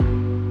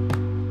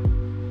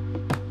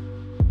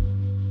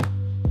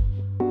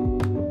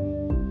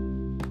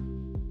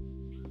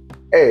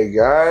Hey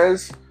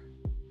guys,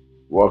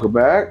 welcome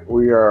back.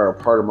 We are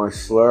part of my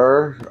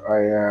slur.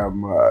 I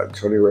am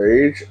Tony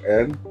Rage,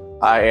 and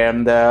I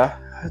am the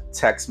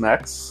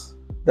TexMex,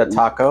 the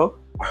taco.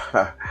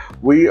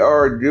 we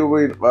are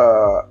doing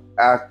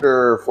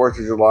after 4th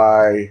of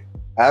July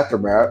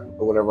aftermath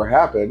or whatever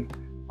happened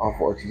on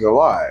 4th of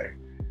July.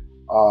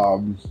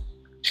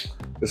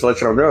 Just to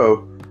let y'all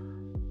know,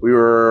 we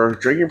were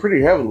drinking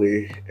pretty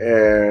heavily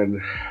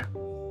and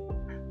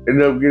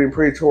ended up getting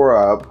pretty tore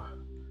up.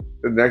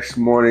 The next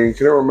morning,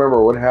 couldn't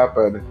remember what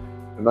happened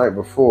the night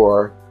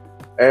before,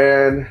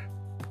 and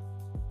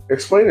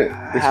explain it.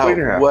 Explain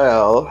it.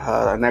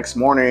 Well, next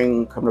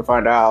morning, come to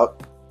find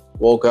out,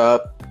 woke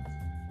up,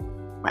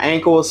 my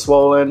ankle was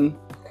swollen,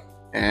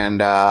 and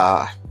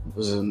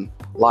was in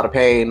a lot of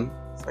pain.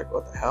 It's like,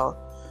 what the hell?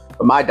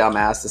 But my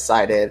dumbass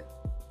decided,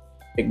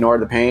 ignore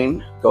the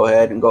pain, go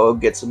ahead and go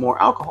get some more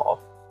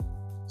alcohol.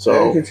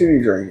 And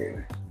continue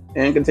drinking.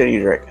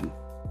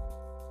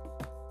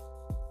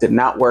 Did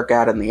not work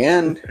out in the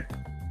end.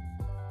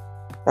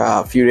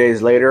 A few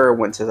days later, I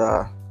went to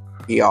the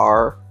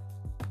ER,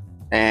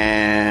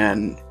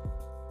 and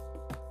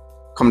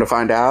come to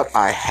find out,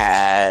 I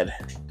had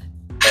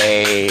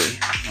a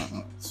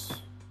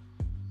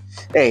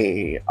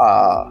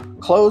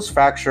closed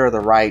fracture of the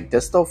right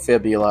distal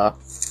fibula,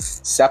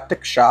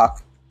 septic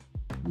shock,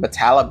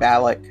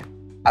 metabolic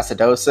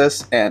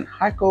acidosis, and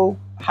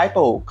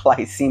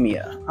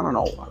hypoglycemia. I don't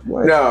know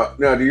what. No.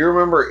 Do you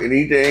remember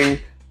anything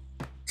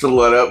to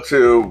lead up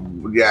to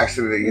the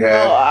accident that you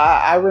had? No,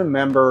 I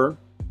remember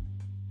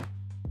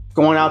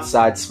going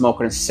outside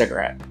smoking a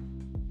cigarette.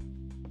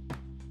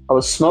 I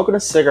was smoking a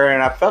cigarette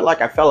and I felt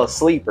like I fell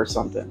asleep or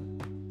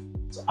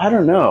something. So I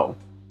don't know.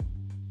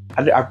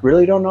 I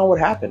really don't know what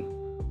happened.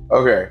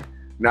 Okay.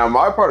 Now,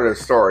 my part of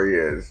the story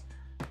is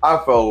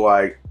I felt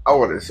like I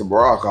wanted some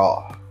more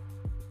alcohol.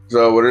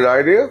 So what did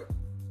I do?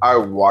 I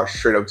walked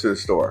straight up to the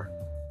store,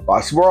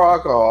 bought some more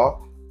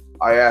alcohol.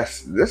 I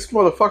asked this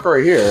motherfucker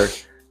right here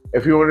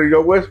if he wanted to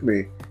go with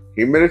me.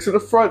 He made it to the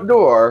front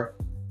door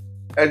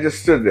and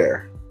just stood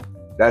there.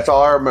 That's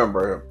all I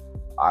remember.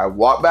 I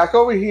walked back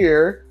over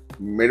here,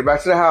 made it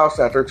back to the house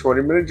after a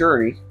 20-minute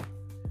journey,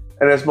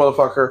 and this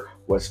motherfucker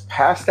was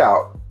passed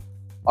out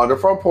on the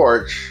front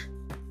porch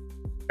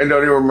and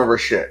don't even remember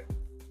shit.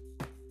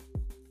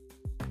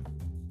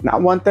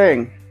 Not one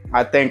thing.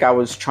 I think I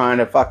was trying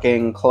to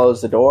fucking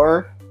close the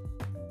door.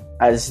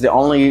 As the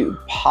only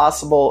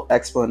possible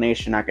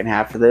explanation I can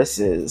have for this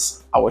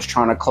is I was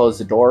trying to close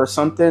the door or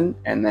something,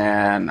 and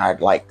then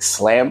I'd like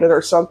slammed it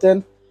or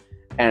something,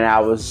 and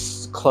I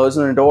was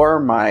closing the door.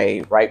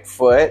 My right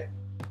foot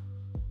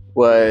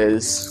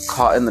was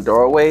caught in the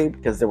doorway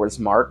because there was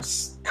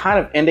marks kind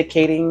of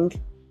indicating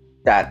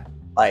that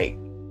like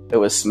it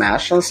was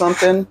smashed on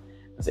something.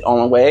 It's the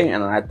only way,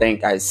 and I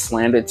think I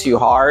slammed it too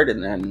hard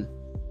and then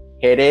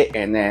hit it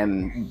and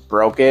then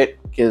broke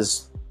it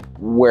because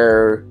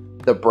where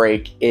the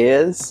break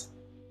is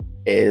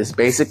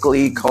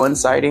basically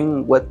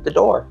coinciding with the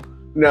door.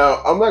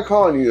 Now, I'm not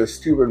calling you a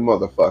stupid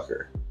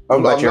motherfucker.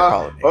 I'm not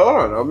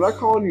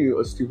calling you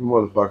a stupid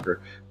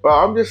motherfucker. But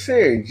I'm just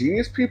saying,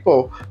 genius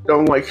people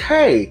don't like,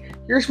 hey,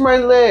 here's my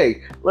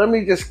leg. Let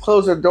me just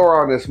close the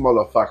door on this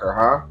motherfucker,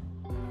 huh?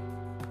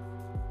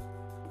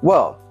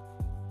 Well,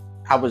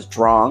 I was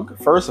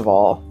drunk, first of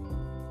all.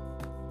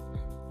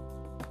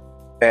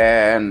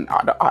 And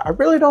I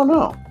really don't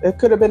know. It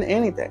could have been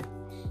anything.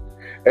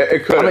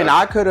 It could. I mean,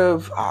 I could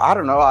have. I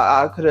don't know.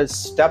 I could have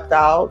stepped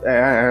out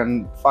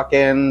and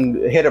fucking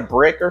hit a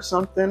brick or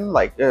something,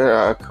 like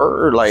a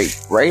curb, like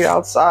right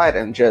outside,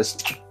 and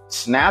just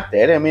snapped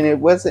it. I mean, it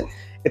wasn't.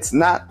 It's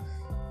not.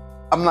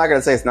 I'm not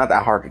gonna say it's not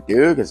that hard to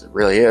do because it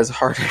really is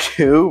hard to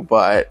do.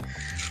 But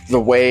the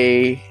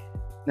way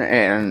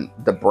and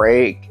the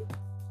break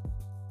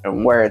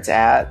and where it's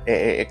at,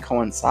 it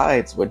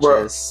coincides with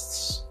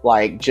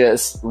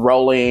just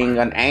rolling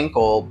an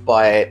ankle,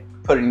 but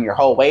putting your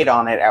whole weight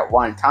on it at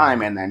one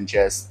time, and then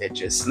it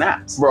just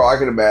snaps. Bro, I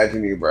can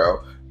imagine you, bro.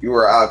 You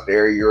were out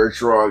there, you were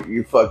drunk,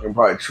 you fucking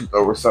probably tripped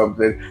over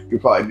something. You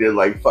probably did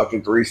like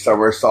fucking 3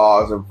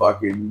 somersaults and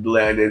fucking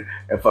landed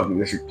and fucking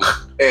just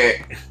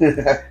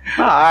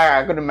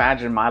I could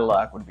imagine my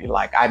luck would be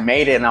like, I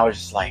made it and I was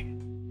just like,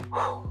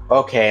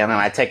 okay, and then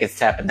I take a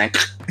step and then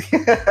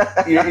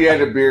you had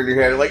a beer in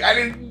your head, like I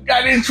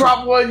didn't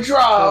drop one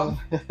drop.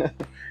 I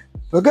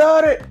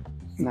got it.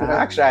 No,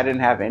 actually, I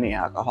didn't have any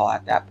alcohol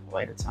at that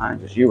point of time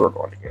because you were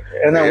going to get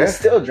it, and then we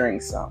still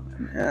drink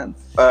some. And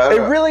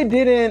it really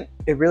didn't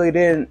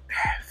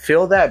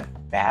feel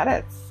that bad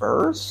at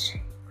first.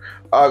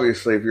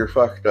 Obviously, if you're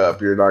fucked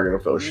up, you're not gonna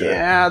feel shit.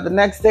 Yeah, the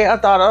next day I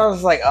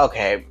was like,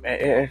 okay,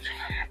 it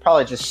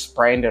probably just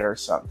sprained it or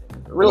something.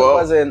 It really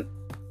wasn't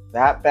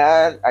that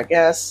bad, I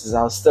guess, because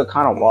I was still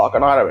kind of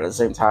walking on it, but at the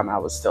same time, I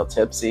was still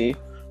tipsy,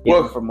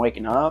 even from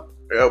waking up.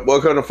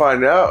 Well, come to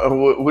find out,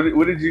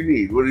 what did you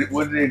need? What did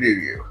they do to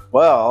you?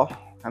 Well,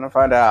 kind of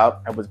find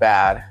out, it was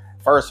bad.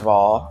 First of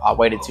all, I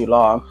waited too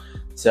long,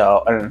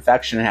 so an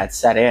infection had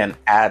set in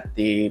at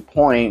the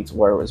point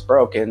where it was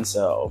broken.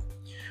 So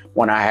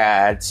when I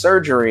had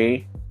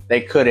surgery, they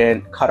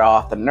couldn't cut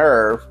off the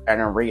nerve and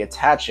then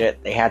reattach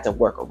it. They had to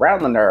work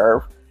around the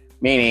nerve,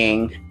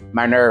 meaning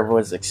my nerve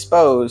was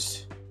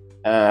exposed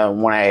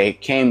when I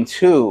came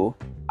to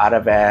out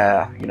of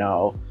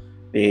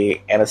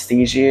the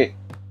anesthesia.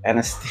 And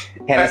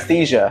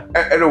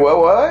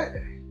what?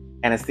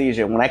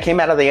 Anesthesia. When I came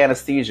out of the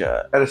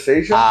anesthesia.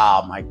 Anesthesia?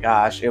 Oh my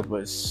gosh, it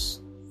was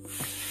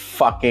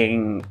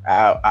fucking.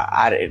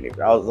 I didn't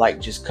even. I was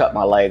like, just cut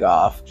my leg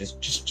off.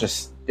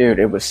 Just, dude,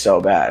 it was so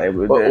bad. It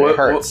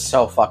hurt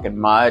so fucking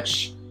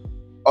much.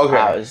 Okay.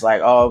 I was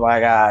like, oh my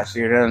gosh,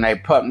 dude. And they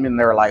put me in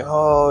there like,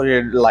 oh,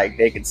 dude, like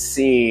they could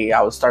see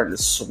I was starting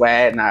to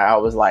sweat, and I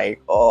was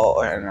like,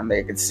 oh, and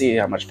they could see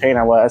how much pain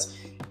I was.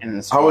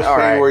 And how much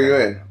pain were you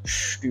in?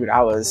 Dude,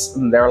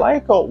 they're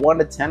like, 1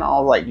 to 10. I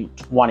was like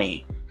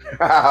 20.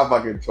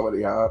 Fucking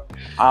 20, huh?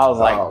 I was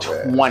like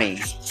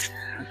 20.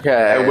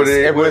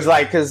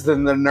 Because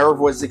then the nerve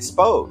was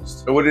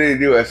exposed. And what did they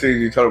do as soon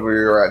as you told them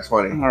you were at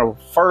 20?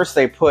 First,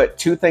 they put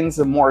 2 things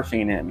of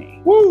morphine in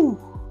me. Woo!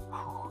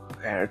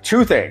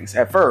 2 things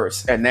at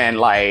first, and then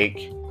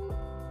like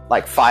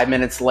 5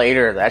 minutes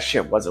later, that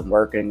shit wasn't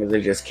working because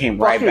it just came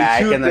right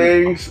back. 2 and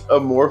then things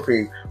of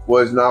morphine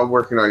was not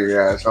working on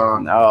your ass, huh?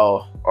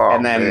 No. Oh,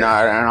 and then and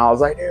I was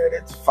like, dude,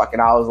 it's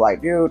fucking. I was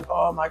like, dude,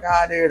 oh my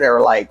god, dude. They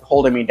were like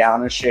holding me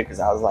down and shit because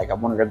I was like, I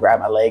wanted to grab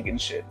my leg and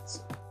shit.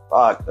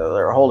 Fuck, they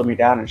were holding me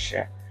down and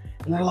shit.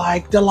 And they're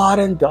like,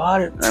 Dilaudid,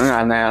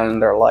 and then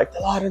they're like,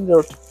 Dilaudid,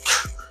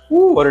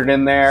 put it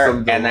in there,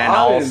 and then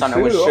all of a sudden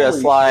it was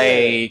just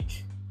like.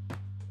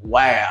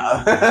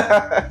 Wow.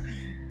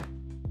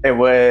 It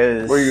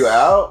was. Were you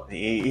out?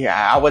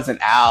 Yeah, I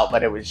wasn't out,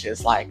 but it was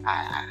just like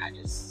I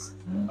just.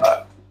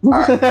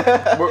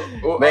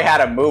 They had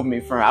to move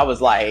me from. I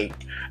was like,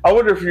 I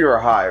wonder if you were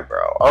high,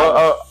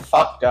 bro.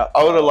 Fucked up.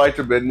 I would have liked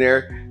to have been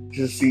there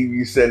to see if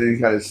you said any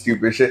kind of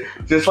stupid shit.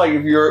 Just like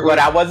if you're. But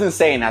I wasn't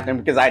saying nothing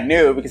because I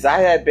knew because I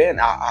had been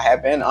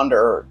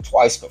under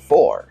twice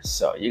before.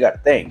 So you got to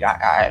think.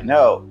 I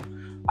know.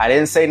 I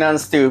didn't say nothing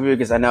stupid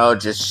because I know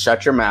just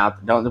shut your mouth.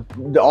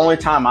 The only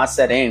time I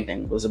said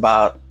anything was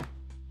about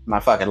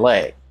my fucking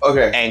leg.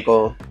 Okay.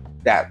 Ankle,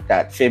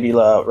 that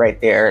fibula right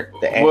there,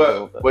 the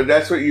ankle. But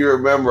that's what you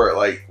remember.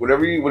 Like,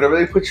 whenever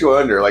they put you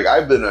under, like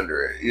I've been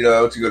under it,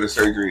 to go to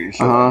surgery and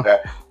shit like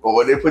that. But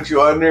when they put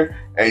you under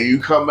and you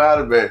come out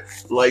of it,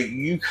 like,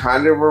 you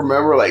kind of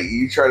remember, like,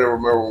 you try to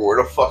remember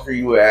where the fuck are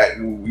you at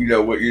and,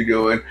 what you're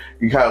doing.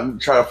 You kind of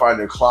try to find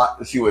the clock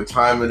to see what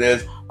time it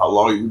is, how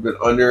long you've been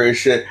under and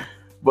shit.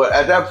 But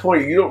at that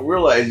point, you don't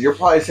realize you're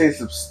probably saying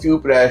some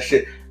stupid ass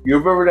shit. You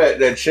remember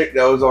that chick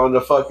that was on the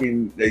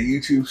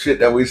YouTube shit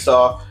that we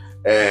saw,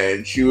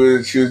 and she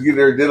was getting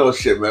her dental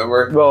shit.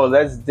 Remember? Well,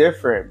 that's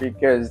different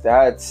because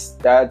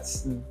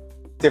that's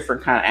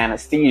different kind of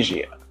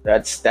anesthesia.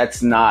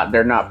 That's not.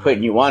 They're not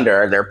putting you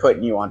under. They're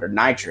putting you under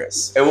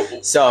nitrous.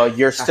 So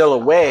you're still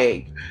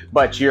awake,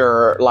 but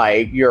you're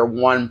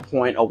 1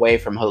 point away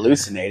from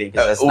hallucinating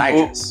because that's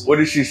nitrous. What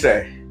did she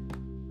say?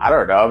 I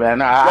don't know,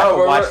 man. I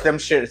can watch them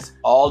shits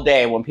all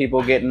day when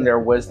people getting their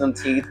wisdom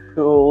teeth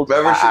pulled.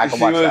 I can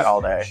watch that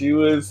all day. She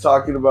was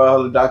talking about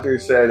how the doctor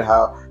said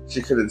how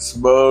she couldn't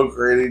smoke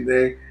or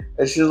anything.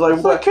 And she was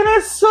like, can I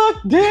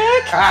suck dick?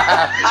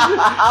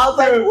 I was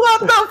like, what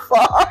the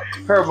fuck?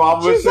 Her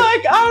mom was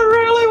like, I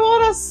really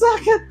want to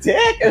suck a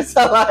dick. Or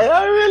something.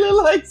 I really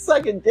like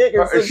sucking dick.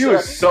 Or she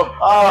was so...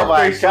 Oh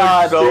my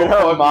god, dude.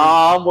 Her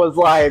mom was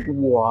like,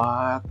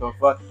 what the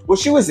fuck? Well,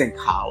 she was in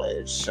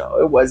college, so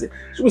it wasn't...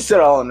 She was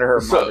still under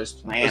her mother's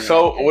plan.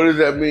 So what does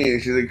that mean?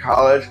 She's in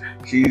college.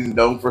 She's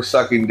known for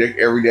sucking dick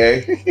every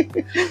day.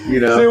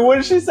 So what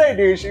did she say,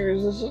 dude? She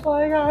was just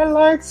like, I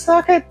like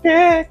sucking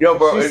dick. Yo,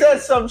 bro. She said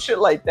some shit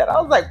like that. I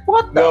was like,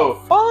 what the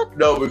fuck?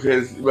 No,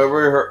 because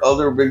remember her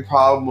other big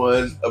problem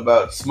was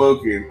about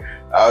smoking.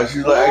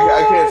 She's like,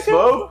 I can't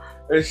smoke.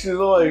 And she's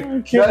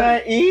like, can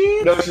I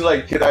eat? No, she's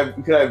like, can I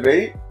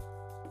vape?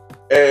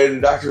 And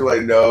the doctor's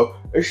like, no.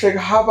 And she's like,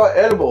 how about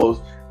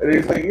edibles? And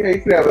he's like, yeah,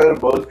 you can have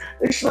edibles.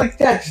 And she's like,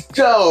 that's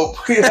dope.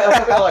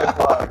 I'm like,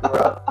 fuck,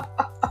 bro.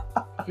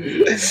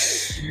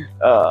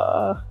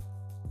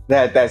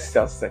 That's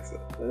still sexy.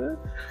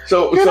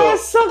 Can I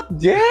suck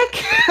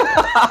dick?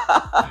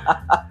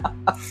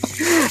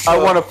 I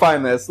want to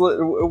find this.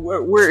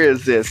 Where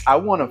is this? I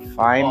want to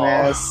find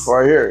this.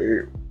 Right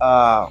here.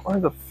 Where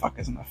the fuck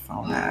is my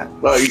phone at?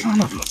 No,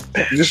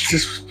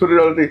 just put it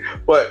on the thing.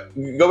 But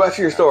go back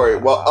to your story.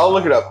 Well, I'll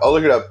look it up.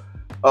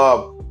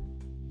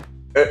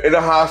 In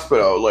a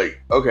hospital, like,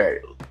 okay,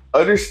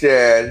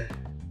 understand.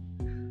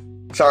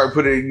 Sorry, to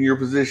put it in your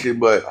position,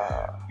 but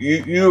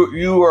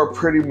you are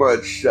pretty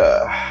much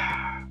a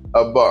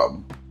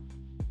bum.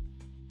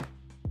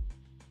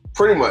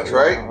 Pretty much,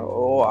 right?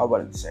 Oh, I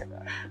wouldn't say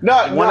that.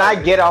 I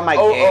get on my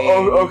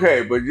game.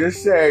 Okay, but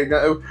just say,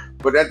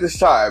 but at this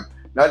time,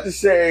 not to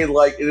say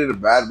like in a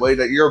bad way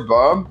that you're a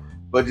bum,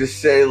 but just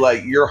say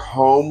like you're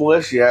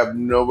homeless, you have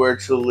nowhere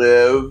to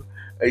live,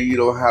 and you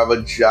don't have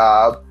a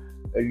job,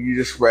 and you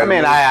just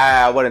randomly...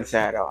 I wouldn't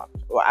say I don't.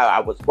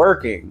 I was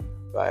working,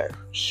 but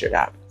shit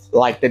happens.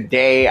 like the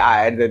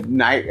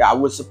night I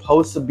was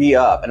supposed to be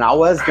up, and I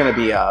was gonna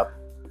be up.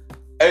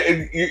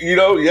 And you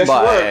know, yes, you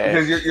were,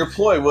 because your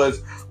ploy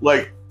was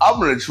like, I'm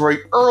gonna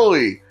drink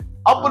early.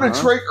 I'm gonna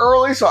drink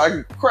early so I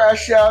can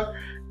crash out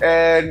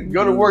and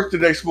go to work the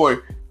next morning.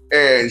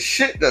 And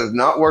shit does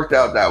not work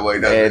out that way,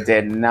 does it? It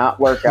did not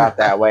work out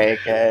that way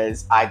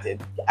because I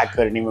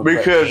couldn't even.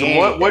 Because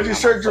once you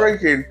start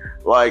drinking,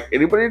 like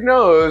anybody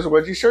knows,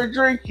 once you start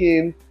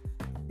drinking,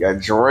 you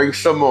drink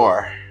some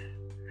more.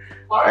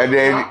 And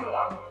then,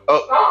 I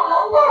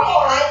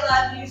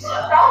love you so.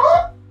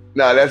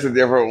 No, that's a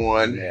different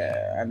one.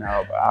 Yeah, I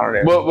know, but I don't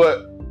know.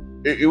 But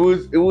it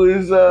was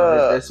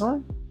this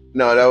one?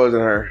 No, that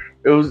wasn't her.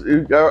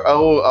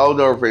 I'll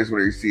know her face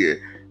when you see it.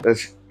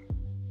 That's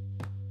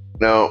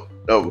no.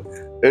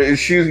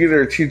 She was getting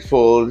her teeth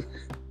pulled.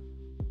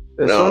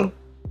 This one?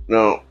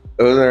 No,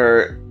 it wasn't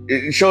her.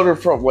 It showed her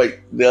from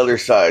like the other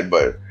side,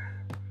 but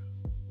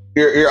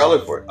here, I'll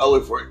look for it.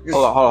 Just,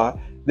 hold on.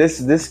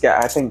 This guy,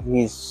 I think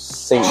he's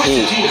St.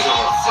 Pete.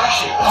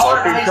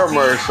 Fucking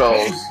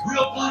commercials.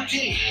 Real blue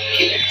tea.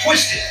 Keep it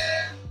twisted.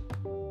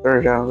 Turn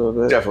it down a little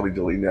bit. Definitely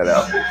deleting that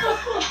out.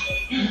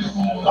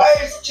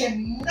 Players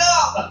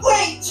cannot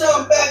wait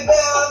till back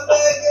down.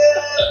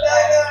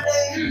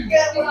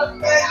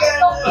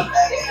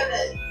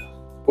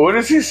 What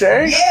is he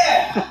saying?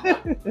 Yeah,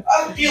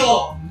 I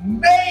feel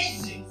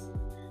amazing. Is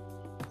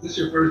this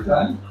your first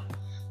time?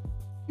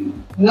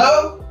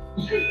 No,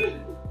 it's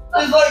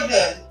like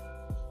that.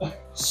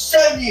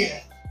 7 years.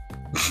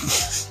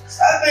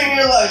 I've been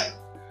here like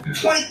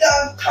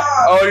 20,000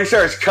 times. Oh, he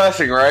starts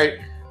cussing, right?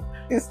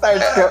 He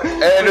starts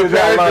and the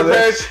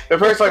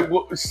parents like,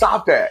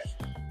 stop that.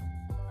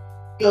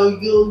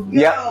 Go.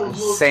 Yep,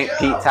 St.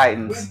 Pete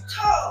Titans.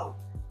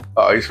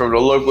 Oh, he's from the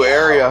local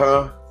area,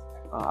 huh?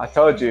 I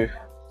told you.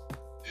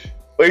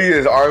 Wait,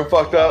 his arm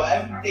fucked up?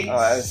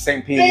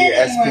 St. Pete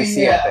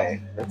SPC, I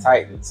think. The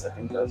Titans, I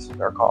think that's what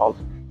they're called.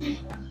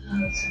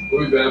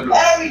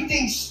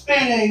 Everything's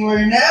spinning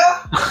right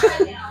now.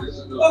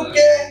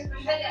 Okay.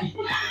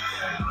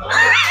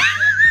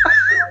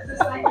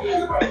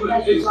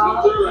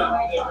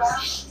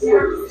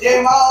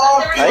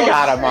 They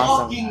got him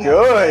on some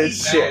good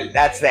shit.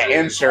 That's the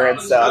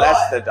insurance, though.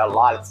 That's the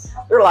Dilaudid.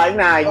 They're like,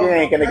 nah, you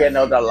ain't gonna get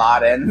no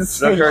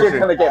Dilaudins. You're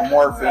gonna get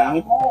morphine.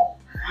 You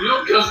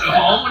don't cuss at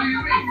home? What do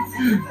you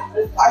mean?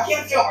 I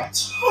can't feel my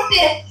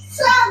toenails.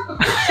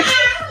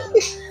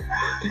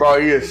 Bro,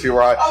 you is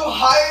right. I'm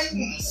higher than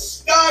the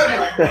sky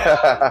right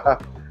now.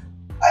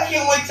 I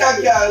can't wait till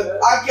I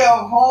get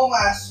home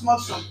and I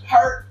smoke some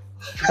perk.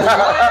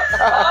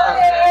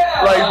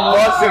 Like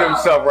busting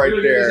himself right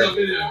there. Keep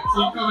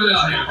coming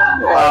out here.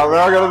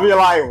 We're gonna be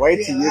like,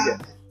 wait till you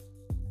get.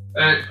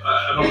 Hey, I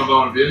don't know if I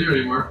want to be in here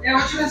anymore. Yeah,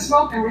 what you been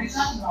smoking? What are you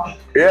talking about?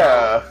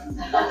 Yeah.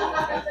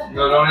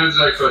 No, don't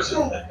answer that question.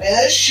 Man,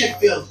 this shit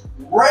feels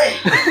great.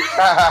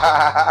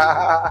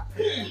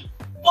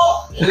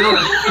 Oh,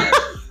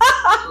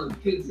 There's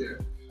kids there.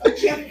 I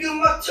can't feel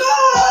my toe.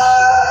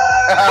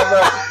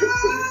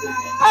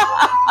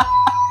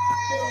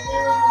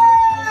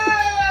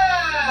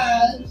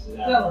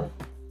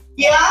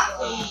 Yeah?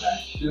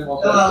 Am I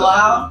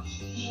loud?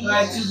 Am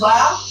I too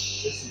loud?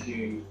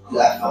 I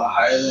feel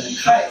higher than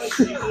kite.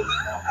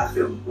 I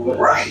feel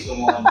great.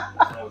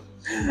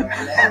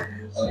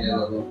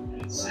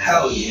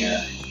 Hell yeah.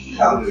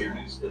 Hell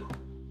yeah.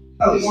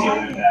 Oh,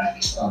 yeah.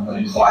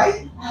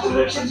 Quiet? Oh,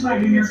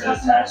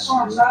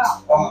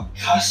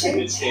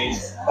 cussing?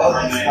 Oh,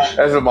 that's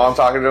That's the mom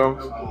talking to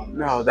him?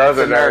 No, that's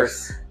a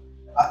nurse.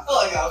 I feel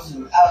like I was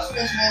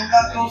listening to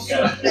Knuckles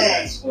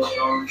things.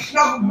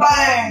 Knuckle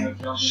bang!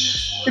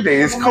 You think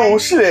it's cool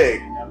slick.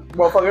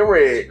 Motherfucking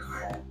red.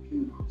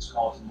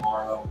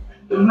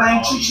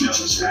 Man,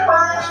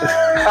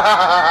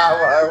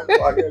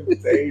 fucking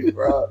stage,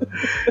 bro.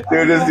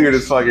 Dude, this dude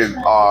is fucking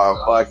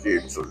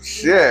fucking some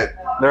shit.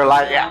 They're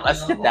like, yeah,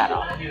 let's get that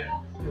on.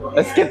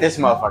 Let's get this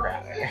motherfucker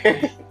out of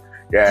here.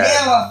 Yeah.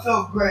 damn, I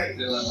feel great.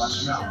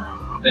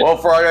 Well,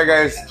 for all you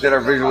guys that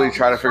are visually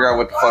trying to figure out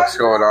what the fuck's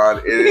going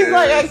on, He's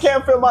like, I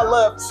can't feel my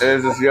lips. it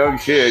is this young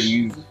kid.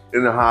 He's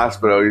in the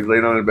hospital. He's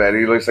laying on the bed.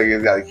 He looks like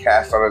he's got a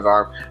cast on his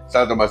arm.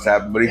 Something must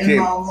happen, but he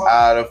came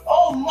out of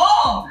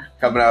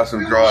coming out of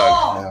some drugs.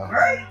 Mom,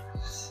 right?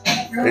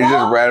 Your He's just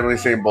mom? randomly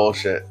saying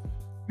bullshit.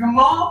 Your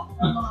mom?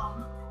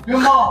 Your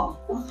mom.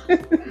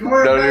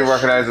 Don't even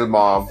recognize his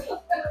mom.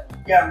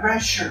 Yeah, red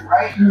shirt,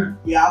 right?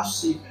 Yeah, I'm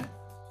sleeping.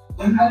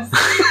 Great.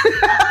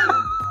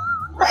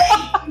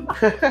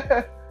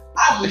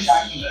 I wish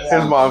I could get His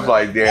out. mom's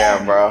like,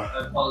 damn, bro.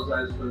 I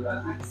apologize for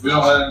that. We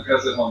don't let him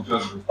cuss at home,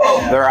 trust me. Oh,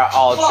 They're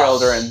all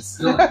children's.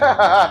 He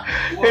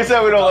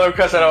said we don't let him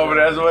cuss at home, but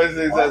that's why he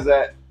says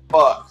that.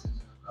 Fuck.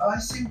 I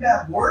say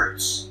bad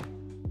words?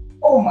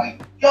 Oh my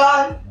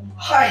god.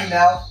 Hi,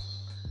 Mel.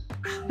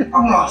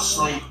 I'm not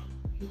asleep.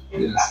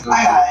 Yes,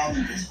 I gotta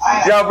end this.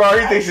 Yo, bro,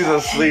 he thinks he's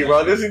asleep,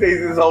 bro. He thinks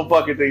this whole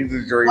fucking thing's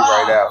a dream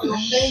right now.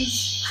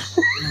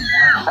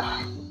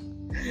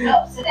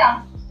 No, sit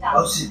down.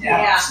 Oh, sit down,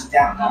 Yeah. sit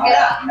down. Don't get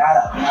up. Not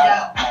up,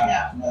 Yeah.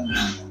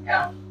 not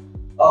up.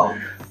 Oh,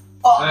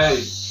 fuck. Hey,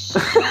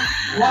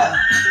 What?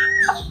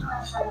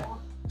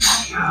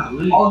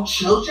 All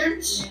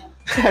children's?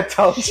 I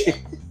told you.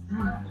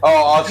 Oh,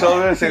 all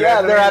children? St.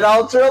 Yeah, they're at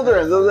Anthony's? all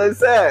children's, as I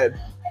said.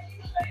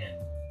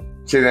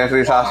 St.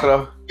 Anthony's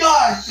Hospital?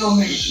 God, so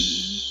many.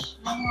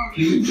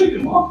 Can you pick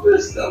him off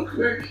this stuff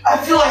quick? I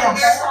feel like I'm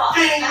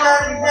spinning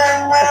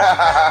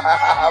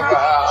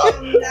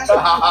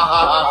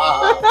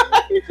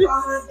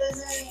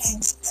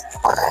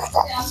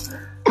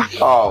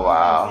Oh,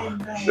 wow.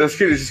 This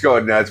kid is just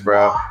going nuts,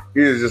 bro.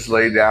 He is just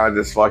laid down,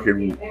 just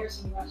fucking.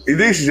 He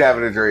thinks he's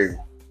having a dream.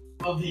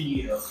 What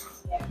video?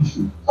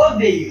 What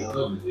video?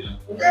 No video.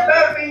 There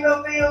better be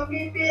no video of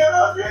me being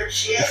on that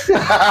shit.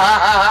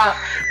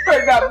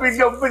 Better not be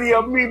no video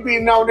of me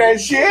being on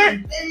that shit.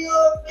 Video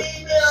of me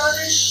being on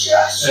this shit.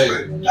 I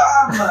swear to Hey.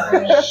 God,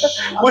 man.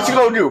 What you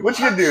gonna do? What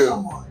you gonna do?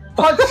 Someone.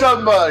 Punch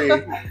somebody.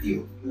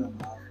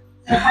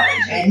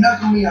 Hey,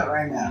 knuckle me up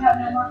right now.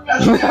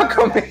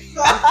 Knuckle me.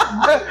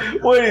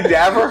 What are you,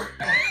 Dapper?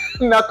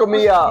 Knuckle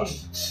me up.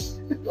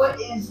 What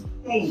is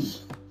thing?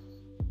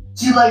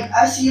 See, like,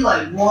 I see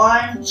like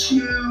 1,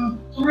 2,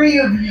 3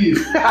 of you.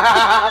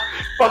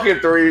 Fucking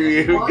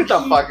three of you. Get the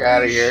fuck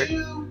out of here.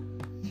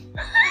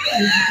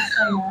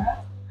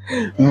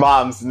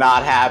 Mom's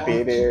not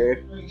happy,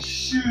 dude.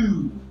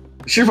 Shoot.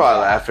 She's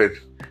probably laughing.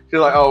 She's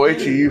like, oh, wait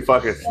till you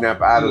fucking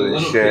snap out of Little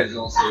this kids shit.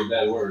 don't say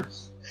bad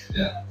words.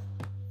 Yeah.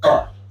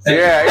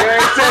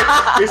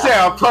 Yeah, he said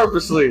on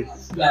purposely.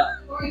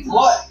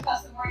 What?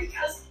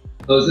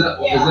 Oh, is that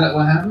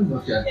what happened?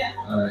 Okay. Yeah.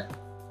 All right.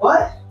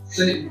 What?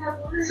 Say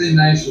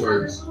nice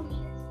words.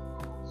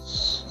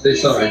 Say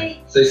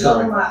sorry. Say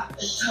sorry.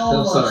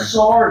 Tell them I'm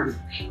sorry.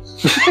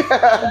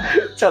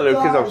 Tell the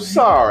kids I'm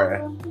sorry.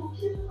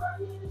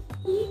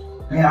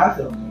 Man, I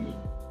feel mean.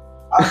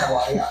 I feel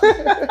like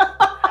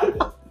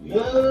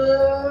you're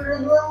a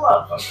little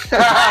motherfucker.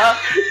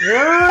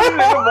 Good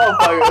little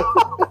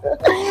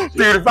motherfucker.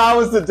 Dude, if I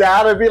was the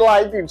dad, I'd be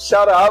like, dude,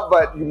 shut up,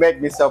 but you make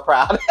me so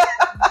proud.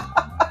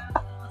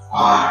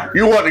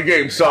 You won the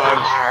game, son.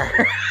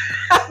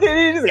 Dude,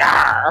 you just,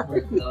 "Arr."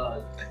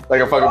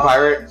 Like a fucking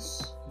pirate.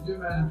 Could you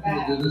imagine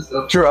people do this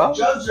stuff? Drugs?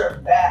 Drugs are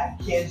bad,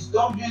 kids.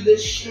 Don't do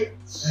this shit.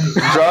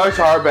 Drugs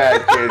are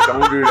bad, kids.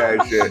 Don't do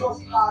that shit.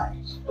 Smoke pot.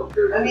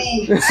 I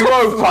mean,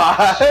 Smoke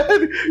pot.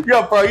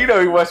 Yo, bro, you know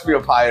he must be a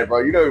pirate, bro.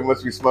 You know he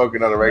must be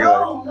smoking on a regular.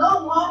 no,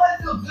 Mom, I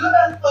feel good.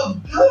 I feel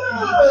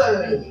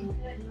good.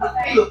 I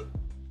feel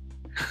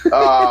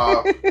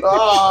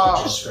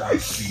Describe the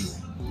feeling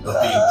of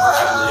being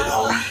grounded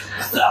on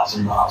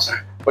 1,000 miles.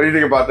 What do you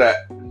think about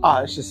that?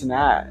 Oh, it's just an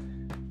ad.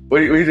 What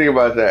do you think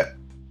about that?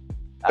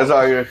 That's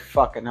all you.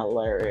 Fucking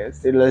hilarious.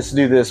 Dude, let's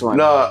do this one.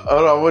 No,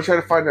 hold on. We'll try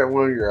to find that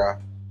one you're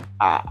on.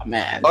 Ah,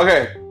 man.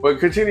 Okay, but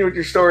continue with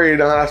your story in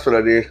the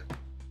hospital, dude.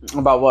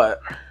 About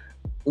what?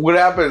 What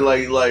happened?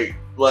 Like,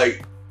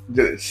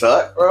 did it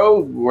suck, bro?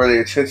 Were they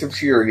attentive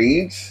to your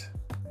needs?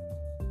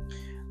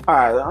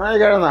 Alright, I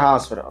got in the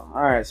hospital.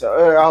 Alright, so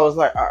I was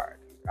like, alright.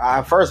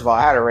 First of all,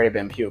 I had already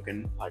been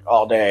puking like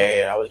all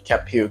day. I was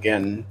kept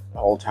puking the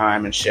whole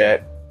time and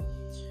shit.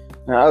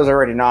 And I was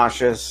already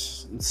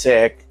nauseous and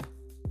sick.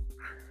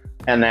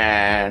 And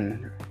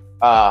then,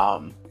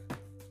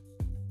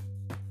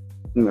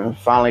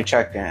 finally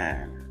checked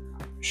in.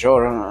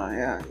 Showed him,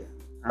 yeah.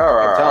 All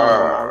right.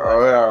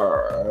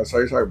 That's all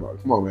you're talking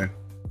about. Come on, man.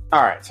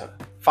 Alright, so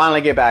finally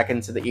get back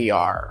into the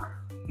ER.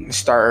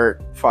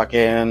 Start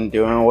fucking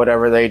doing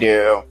whatever they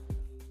do.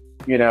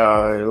 You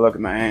know, look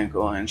at my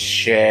ankle and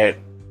shit.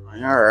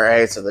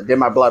 Alright, so they did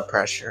my blood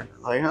pressure.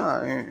 Like,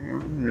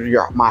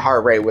 my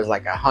heart rate was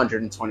like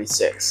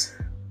 126.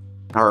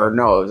 Or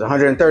no, it was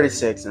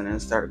 136, and then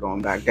it started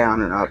going back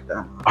down and up.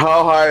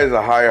 How high is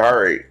a high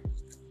heart rate?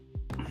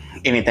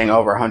 Anything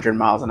over 100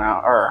 miles an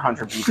hour, or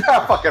 100 beats.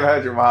 Fucking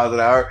 100 miles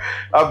an hour.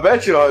 I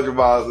bet you 100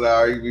 miles an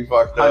hour you'd be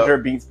fucked up.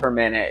 100 beats per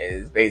minute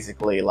is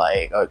basically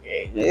like,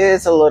 okay,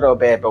 it's a little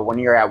bit, but when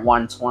you're at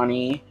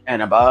 120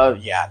 and above,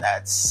 yeah,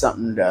 that's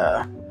something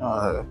to,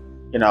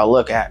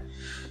 look at.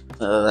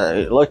 So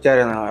they looked at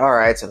it and they're like, all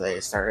right, so they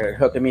started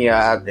hooking me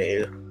up.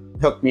 They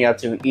hooked me up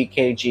to an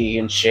EKG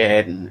and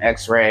shit and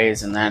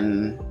x-rays, and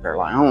then they're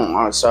like,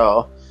 oh,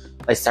 so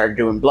they started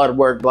doing blood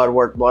work. A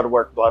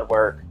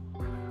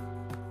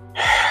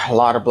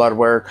lot of blood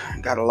work,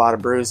 got a lot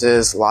of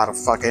bruises, a lot of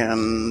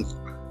fucking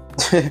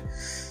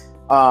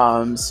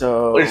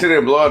so They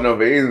didn't blow out no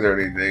veins or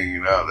anything,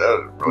 you know.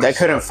 That really they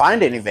couldn't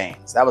find any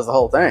veins. That was the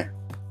whole thing.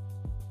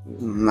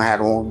 I had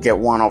to get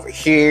one over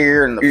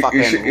here and the You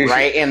fucking should-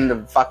 right in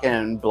the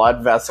fucking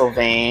blood vessel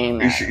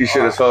vein. You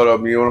should have told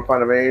them, you want to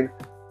find a vein?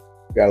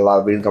 Got a lot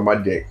of veins on my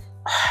dick.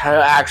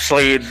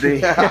 Actually,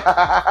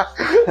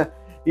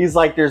 he's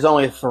like, there's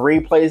only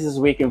 3 places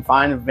we can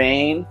find a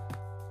vein.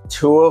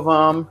 2 of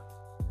them,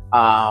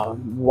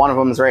 one of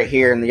them is right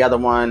here, and the other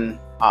one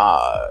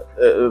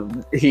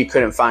he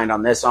couldn't find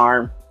on this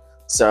arm.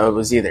 So it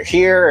was either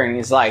here, and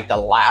he's like, the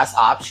last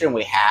option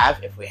we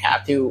have, if we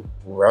have to,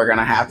 we're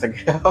gonna have to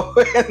go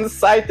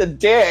inside the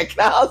dick.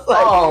 And I was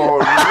like, Oh,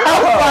 no.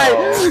 I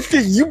was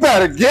like, you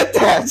better get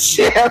that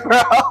shit,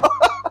 bro.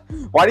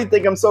 why do you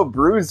think I'm so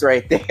bruised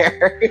right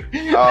there?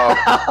 Oh.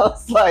 I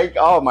was like,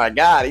 oh my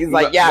God. He's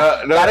like,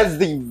 yeah, No. that is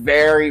the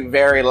very,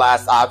 very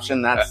last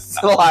option.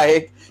 That's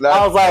like,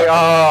 I was like,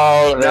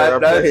 oh,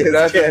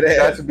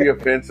 that's to be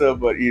offensive,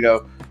 but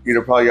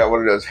probably got one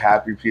of those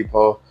happy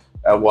people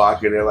that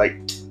walk in and like,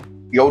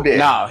 yo dick.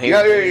 No,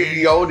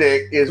 yo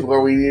dick is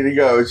where we need to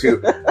go to.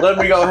 Let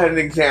me go ahead and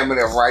examine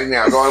it right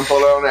now. Go and pull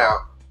it on out.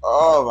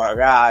 Oh my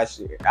gosh.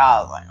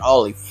 I was like,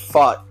 holy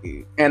fuck,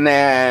 dude. And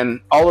then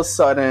all of a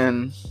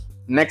sudden,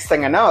 next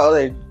thing I know,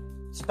 they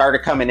started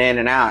coming in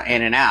and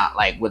out,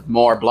 like with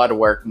more blood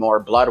work.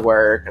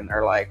 And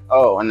they're like,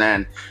 oh, and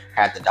then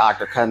had the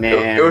doctor come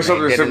in. It was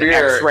something they did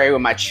severe. An x-ray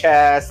with my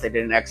chest. They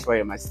did an x-ray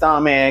with my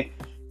stomach.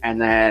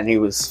 And then he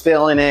was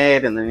feeling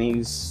it. And then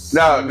he's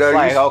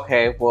like,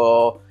 okay,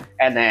 well.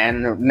 And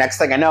then next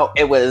thing I know,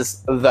 it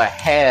was the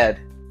head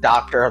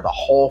doctor of the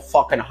whole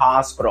fucking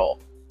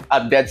hospital.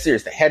 I'm dead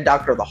serious. The head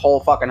doctor of the whole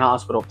fucking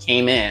hospital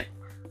came in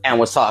and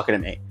was talking to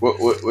me.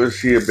 Was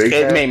he a big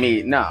head? It made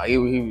me, no,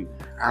 he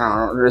I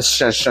don't know,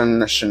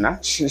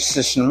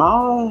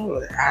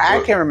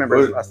 I can't remember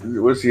his last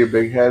name. Was he a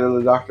big head of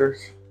the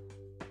doctors?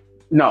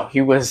 No,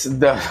 he was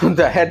the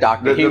head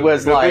doctor. He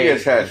was the like,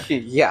 biggest head.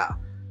 Yeah.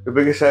 The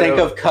biggest head. Think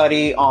of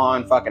Cuddy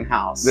on fucking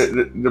House.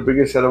 The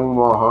biggest head of them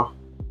all, huh?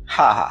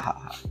 Ha ha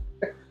ha.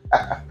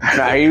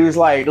 No, he was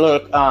like,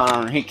 look,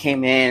 he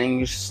came in and he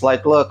was just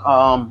like, look,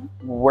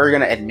 we're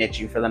gonna admit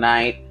you for the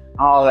night.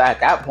 At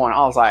that point,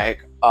 I was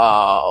like,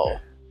 oh,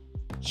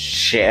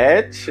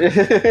 shit.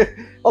 I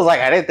was like,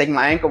 I didn't think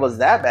my ankle was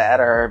that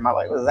bad or my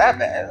leg was that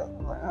bad. I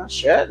was like, oh,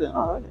 shit.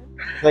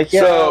 Like,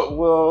 yeah,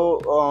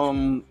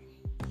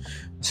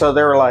 so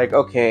they were like,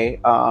 okay,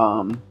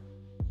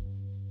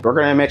 we're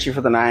gonna admit you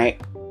for the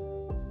night.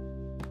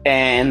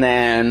 And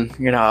then,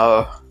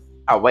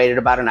 I waited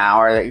about an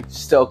hour. They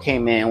still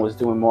came in, was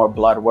doing more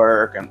blood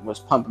work, and was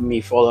pumping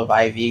me full of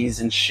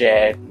IVs and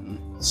shit. And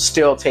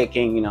still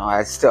taking,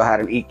 I still had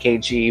an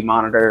EKG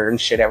monitor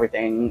and shit,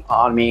 everything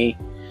on me.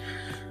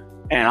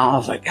 And I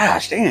was like,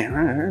 gosh,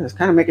 damn, it's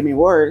kind of making me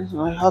worried. I'm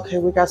like, okay,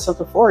 we got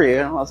something for you.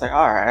 And I was like,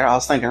 all right. I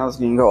was thinking I was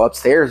going to go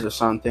upstairs or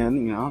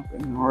something, we're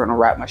going to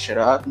wrap my shit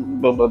up.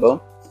 Blah, blah, blah.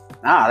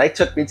 Nah, they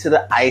took me to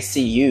the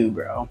ICU,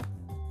 bro.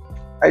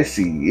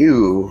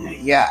 ICU?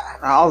 Yeah.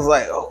 I was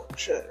like, oh,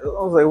 shit. I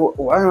was like,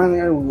 why am I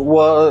there?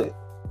 Well,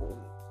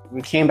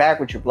 we came back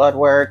with your blood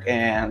work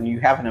and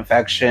you have an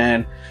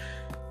infection.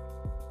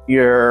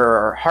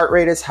 Your heart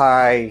rate is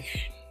high.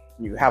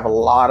 You have a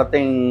lot of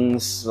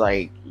things,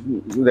 like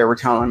they were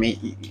telling me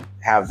you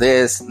have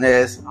this and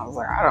this. And I was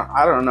like,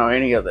 I don't know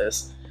any of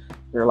this.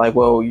 They're like,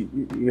 well,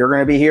 you're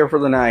going to be here for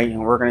the night and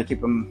we're going to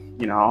keep a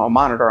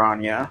monitor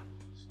on you.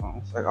 So I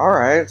was like, all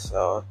right.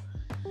 So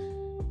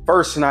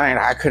first night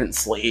I couldn't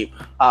sleep,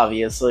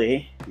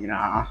 obviously, They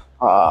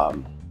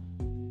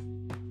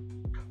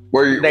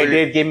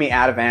did give me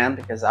Ativan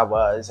because at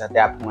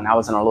that point, I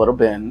was in a little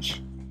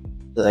binge.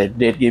 So they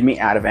did give me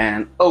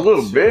Ativan. A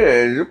little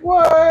binge?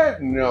 What?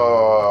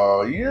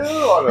 No, you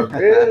on a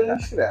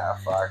binge? Get the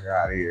fuck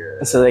out of here.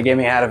 So they gave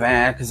me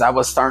Ativan because I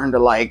was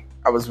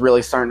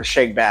really starting to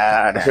shake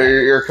bad. So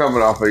you're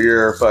coming off of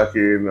your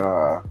fucking...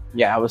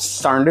 yeah, I was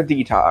starting to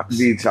detox.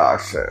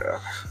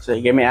 So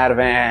they gave me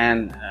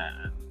Ativan.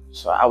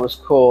 So I was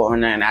cool.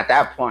 And then at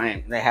that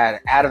point, they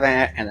had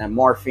Ativan and then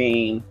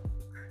morphine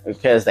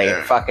because they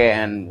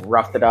fucking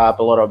roughed it up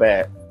a little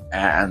bit.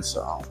 And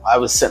so I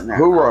was sitting there.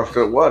 Who roughed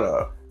it? What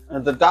up?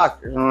 The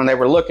doctor. When they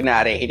were looking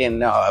at it, he didn't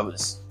know I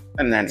was.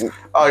 And then.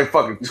 Oh, you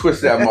fucking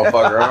twist that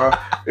motherfucker,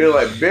 huh? You're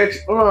like, bitch,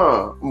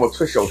 I'm gonna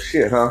twist your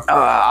shit, huh?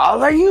 I was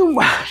like,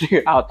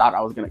 I thought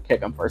I was gonna kick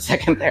him for a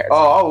second there.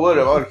 Oh, I would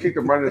have. I would have kicked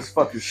him right in this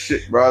fucking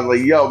shit, bro. I was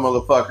like, yo,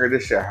 motherfucker,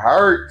 this shit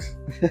hurts.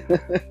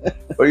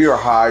 But you're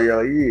high.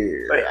 You're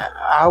like, yeah.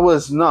 I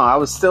was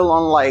still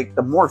on like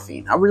the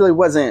morphine. I really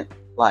wasn't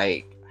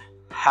like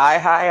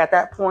high at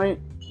that point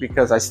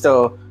because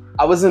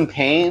I was in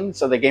pain,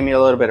 so they gave me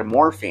a little bit of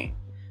morphine.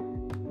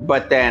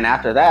 But then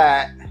after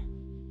that,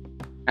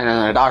 and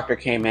then the doctor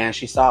came in,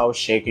 she saw I was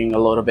shaking a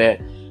little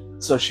bit.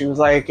 So she was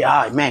like,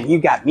 man, you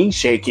got me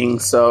shaking.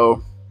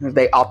 So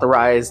they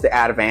authorized the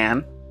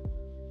Ativan.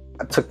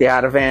 I took the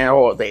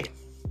Ativan, they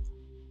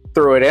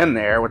threw it in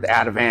there with the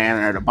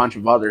Ativan and a bunch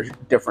of other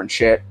different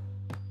shit.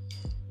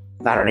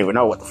 I don't even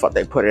know what the fuck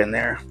they put in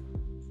there.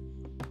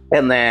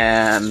 And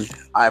then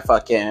I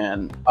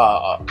fucking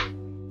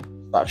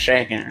stopped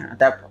shaking. At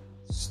that point,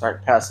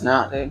 started passing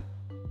out, dude.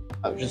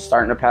 I was just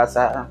starting to pass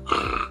out.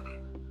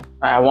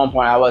 At one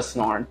point, I was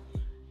snoring.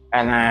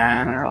 And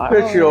then they're like,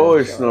 bitch, you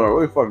always snore. What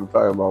are you fucking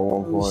talking about at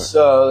one point?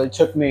 So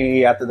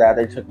after that,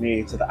 they took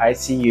me to the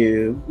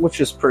ICU, which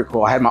was pretty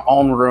cool. I had my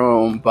own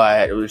room,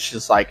 but it was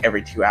just like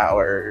every 2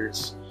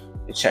 hours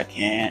to check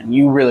in.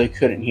 You really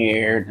couldn't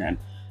hear. And then,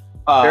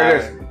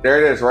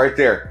 there it is, right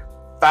there.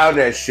 Found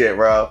that shit,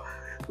 bro.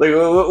 Like,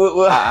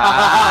 yo,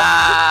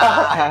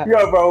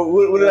 bro,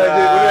 what did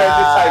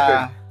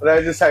I do? What did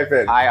I just type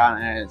in? High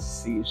on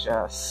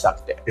anesthesia,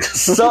 sucked it.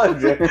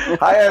 Sucked it.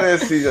 High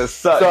anesthesia,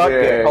 sucked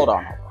it. Hold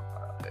on.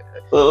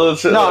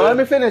 No, let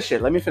me finish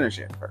it.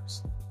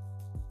 First.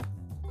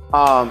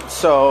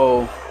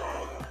 So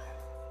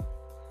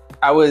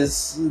I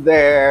was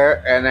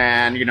there, and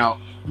then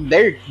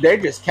they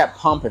just kept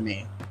pumping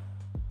me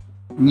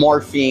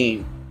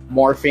morphine.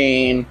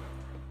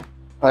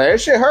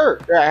 That shit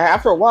hurt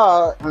after a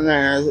while, and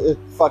then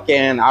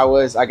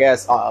I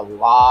guess a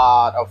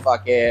lot of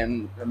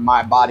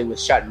my body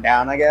was shutting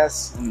down, I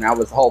guess, and that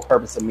was the whole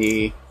purpose of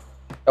me.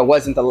 It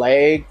wasn't the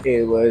leg;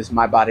 it was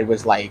my body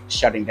was like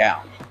shutting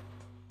down.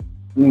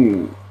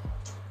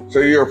 So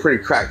you're a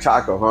pretty crack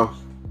taco, huh?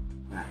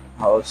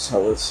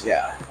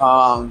 Yeah.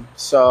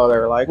 So they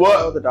were like, what?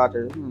 "Oh, the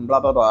doctor, blah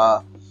blah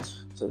blah."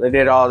 So they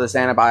did all this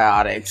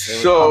antibiotics.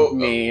 So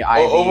me,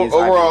 IVs,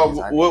 overall,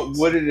 IVs.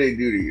 what did they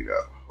do to you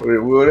though?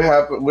 What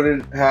happened? What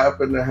did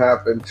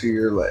happen to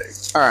your leg?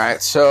 All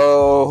right,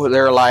 so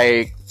they're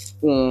like,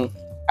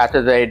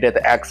 after they did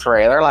the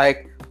X-ray, they're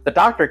like, the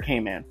doctor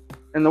came in,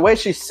 and the way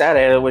she said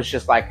it, it was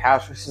just like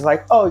casual. She's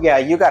like, "Oh yeah,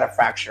 you got a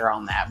fracture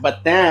on that,"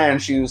 but then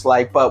she was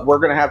like, "But we're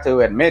gonna have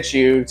to admit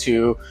you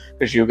to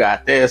because you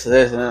got this,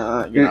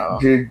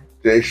 Did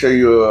they show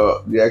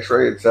you the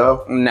X-ray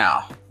itself?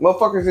 No,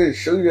 motherfuckers didn't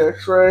show you the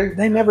X-ray.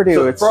 They never do.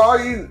 So for all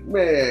you,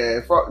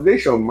 man, they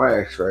showed my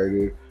X-ray,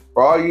 dude.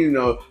 For all you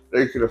know,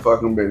 they could have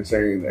fucking been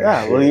saying that.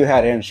 Yeah, shit. well, you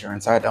had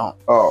insurance. I don't.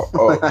 Oh,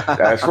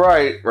 that's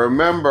right.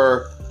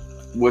 Remember,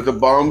 with the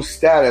bum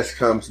status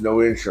comes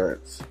no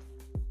insurance.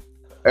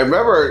 And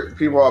remember,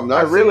 people, I'm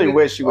not. I really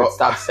wish you would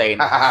stop saying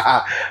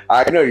that.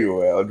 I know you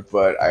will,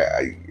 but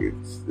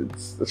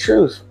it's the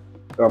truth.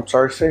 I'm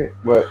sorry to say it,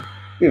 but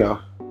you know.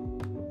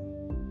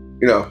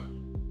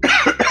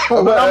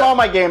 But I'm on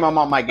my game.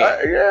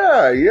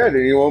 Yeah.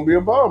 Then you won't be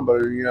a bum,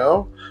 but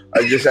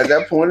I just at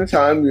that point in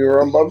time you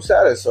were on bum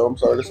status, so I'm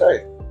sorry to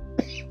say.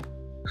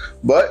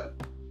 But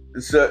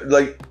so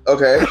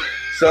okay,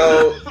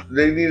 so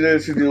they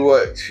needed to do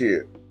what?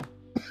 Shit.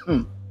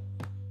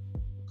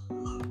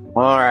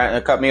 All right,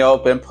 they cut me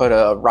open, put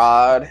a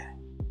rod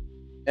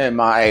in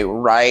my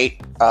right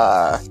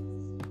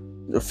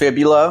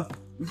fibula.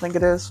 I think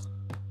it is.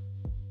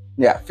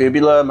 Yeah,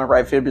 fibula, my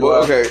right fibula.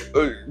 Well, okay.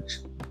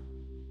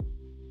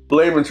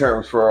 Layman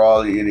terms for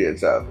all the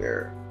idiots out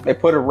there. They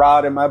put a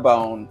rod in my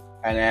bone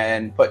and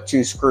then put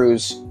 2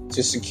 screws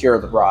to secure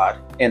the rod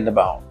in the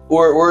bone.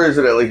 Where is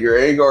it at? Like your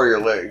ankle or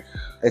your leg?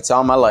 It's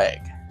on my leg.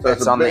 So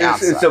it's on the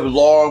outside. It's a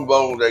long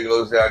bone that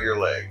goes down your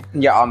leg.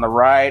 Yeah, on the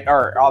right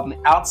or on the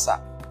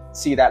outside.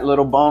 See that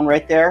little bone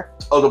right there?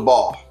 Oh, the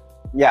ball.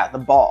 Yeah, the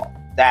ball.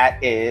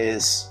 That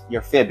is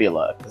your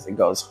fibula because it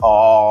goes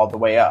all the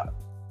way up.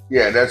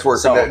 Yeah, that's where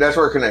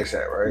it connects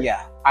at, right?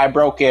 Yeah, I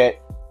broke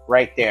it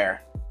right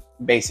there,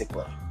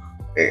 basically.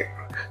 Yeah.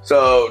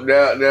 So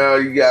now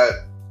you got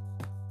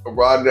a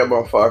rod in that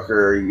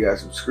motherfucker. You got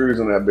some screws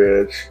in that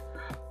bitch.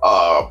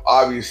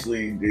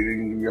 Obviously, they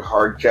didn't give you a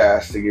hard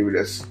cast to give you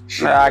this.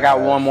 I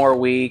got 1 more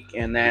week,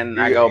 and then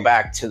I go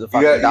back to the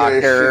fucking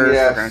doctors.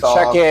 They're gonna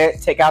check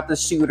it, take out the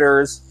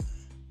sutures,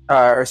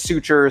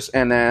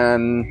 and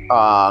then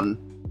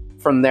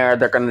from there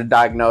they're gonna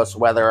diagnose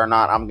whether or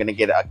not I'm gonna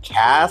get a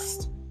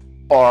cast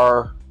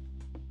or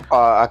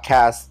a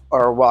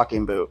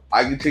walking boot.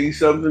 I can tell you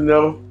something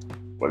though.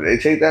 When they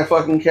take that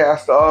fucking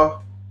cast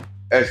off,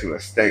 that's gonna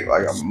stink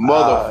like a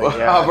motherfucker,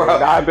 yeah, bro.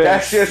 I've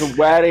been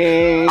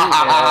sweating.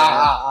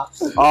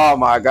 Oh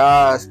my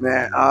gosh,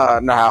 man!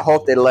 No, I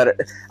hope they let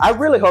it. I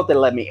really hope they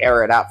let me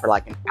air it out for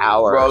like an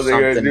hour. Bro, or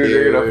something,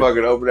 they're gonna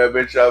fucking open that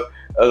bitch up,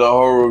 and the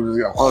whole room is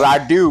gonna. Well, I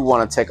do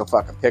want to take a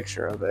fucking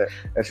picture of it.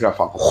 That's gonna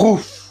fucking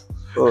whoof.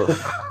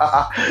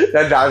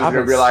 That doctor's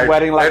gonna be like,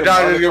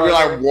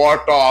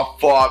 what the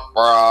fuck,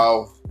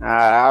 bro?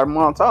 I'm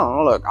gonna tell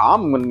him, look,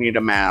 I'm gonna need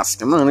a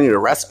mask. I'm gonna need a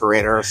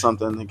respirator or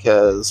something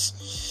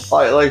because,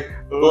 like,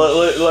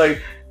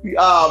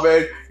 oh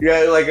man, yeah,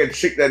 like a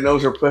chick that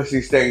knows her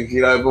pussy stinks.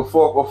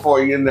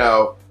 Before you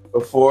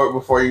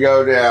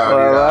go down,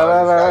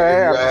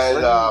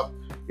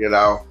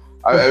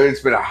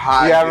 it's been a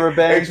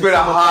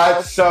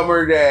hot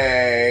summer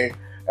day.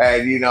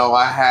 And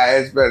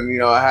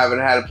I haven't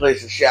had a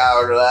place to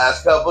shower the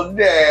last couple of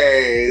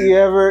days. You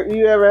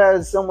ever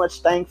had so much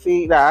stank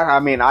feet? I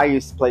mean, I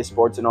used to play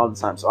sports and all the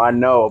time, so I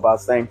know about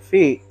stank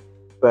feet.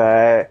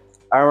 But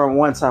I remember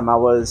one time I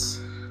was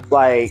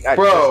like, I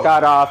just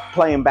got off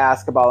playing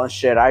basketball and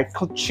shit. I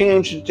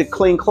changed to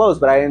clean clothes,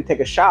 but I didn't take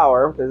a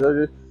shower. And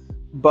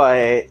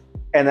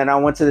then I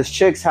went to this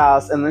chick's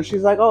house, and then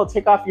she's like, "Oh,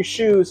 take off your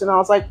shoes," and I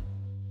was like.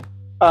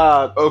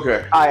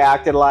 Okay. I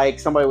acted like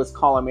somebody was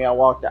calling me. I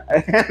walked out,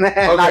 and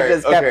then I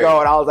just kept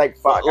going. I was like,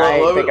 "Fuck!" I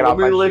ain't taking off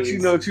my shoes. Let me let you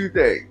know 2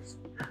 things.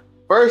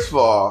 First of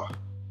all,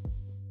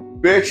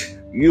 bitch,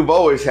 you've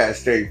always had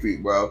stank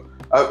feet, bro.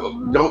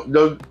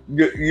 Don't.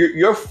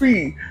 Your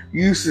feet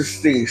used to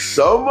stink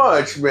so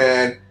much,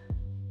 man.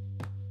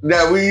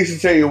 That we used to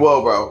tell you,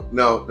 "Well, bro,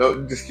 no,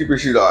 just keep your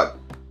shoes on."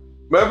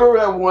 Remember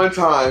that one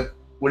time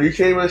when you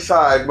came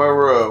inside my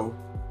room,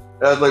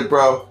 and I was like,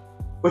 "Bro,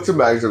 put some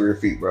bags over your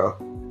feet, bro."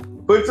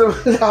 Put some.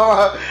 Okay.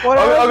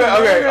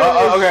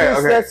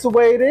 That's the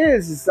way it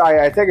is.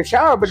 I take a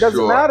shower, but it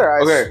doesn't matter.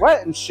 I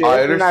sweat and shit.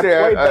 I understand. And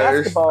I play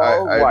basketball.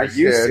 I I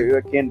used to.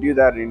 I can't do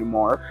that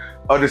anymore.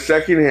 on the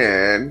second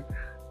hand,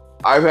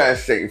 I've had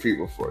stank feet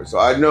before, so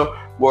I know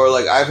more.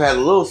 Like I've had a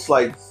little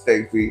slight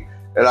stank feet,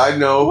 and I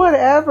know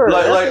Whatever.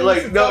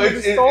 Like no,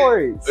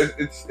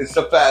 it's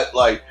the fact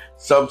like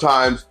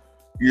sometimes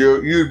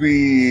you'd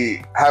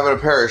be having a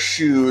pair of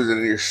shoes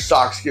and your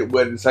socks get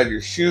wet inside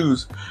your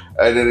shoes,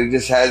 and then it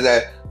just has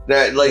that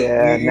like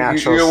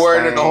you're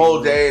wearing it the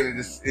whole day and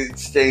it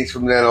stinks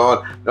from then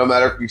on. No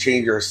matter if you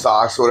change your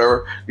socks or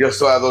whatever, you'll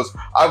still have those.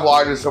 I've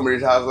walked in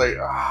somebody's house like,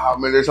 oh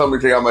man, they're telling me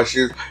to take out my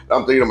shoes. And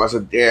I'm thinking to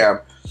myself, damn.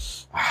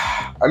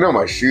 I know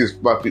my shoes,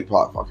 my feet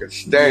probably fucking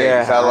stink.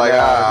 Yeah, so I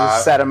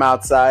just set them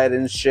outside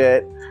and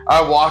shit.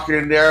 I walk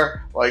in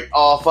there like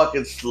all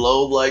fucking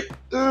slow, like,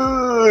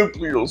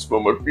 please don't smell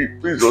my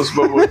feet. Please don't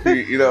smell my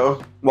feet. You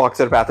know. Walk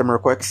to the bathroom real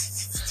quick.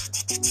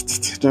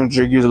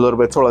 Use a little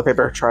bit of toilet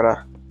paper. Try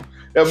to.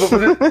 Yeah,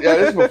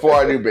 this is before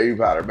I knew baby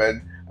powder,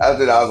 man.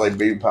 After that, I was like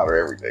baby powder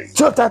everything.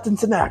 Shut that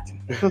into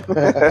acting.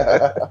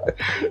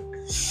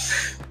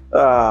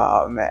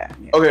 Oh man.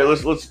 Yeah. Okay,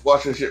 let's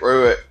watch this shit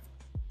right quick.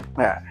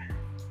 Yeah.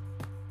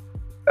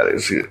 I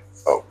didn't see it.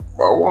 Oh,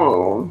 wrong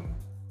one.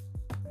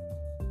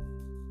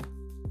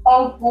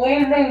 Oh,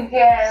 breathing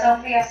again.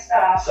 Sophia,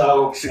 stop.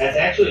 So that's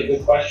actually a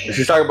good question.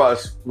 She's talking about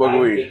smoking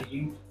weed. If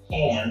you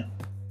can,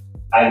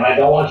 I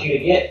don't want you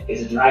to get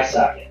is a dry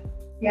socket.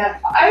 Yeah.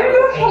 I just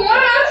want to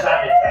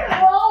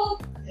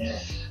Yeah.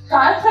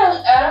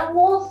 content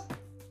animals.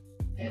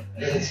 It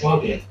doesn't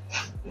smoke it.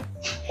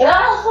 That's You need to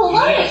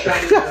what.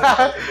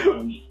 try to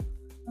do it.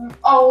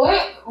 Oh,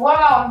 wait. What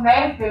about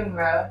making,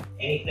 bro?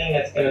 Anything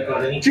that's gonna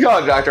cause any. She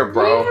called Dr.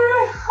 Bro.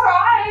 I'm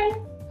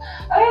crying.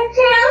 I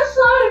can't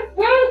stop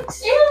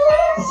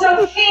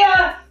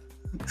Sophia!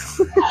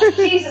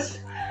 Jesus.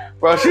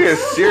 Bro, she is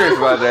serious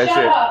about that Shut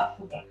shit.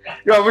 up.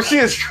 Yo, but she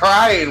is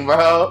crying,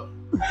 bro.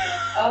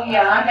 Oh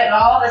yeah, I'm getting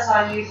all this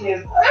on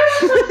YouTube.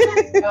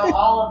 Oh,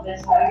 all of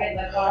this when I get in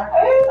the car.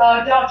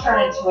 Oh, don't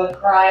turn into a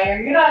crier.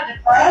 You're not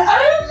depressed.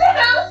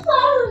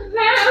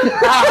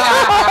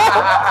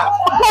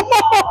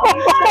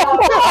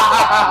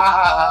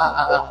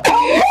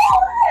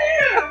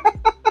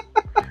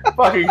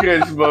 Fucking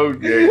good smoke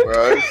dick,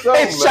 bro. So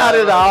They shot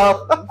it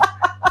off.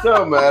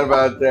 So mad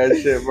about that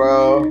shit,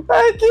 bro.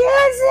 I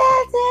can't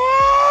say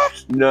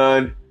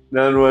that.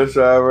 None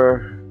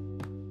whatsoever.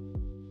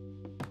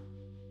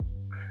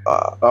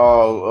 Oh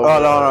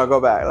no, go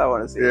back. I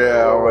want to see.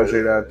 Yeah, I want to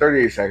say that.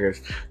 38 seconds.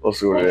 We'll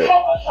see what it is.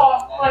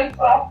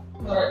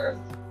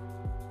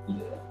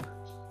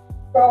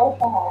 Go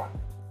home.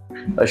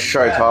 Let's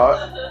try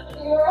talk.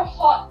 You're a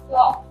hot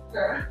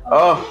doctor.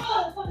 Oh.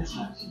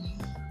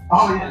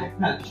 Oh,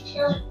 yeah.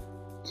 You're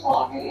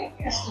talking.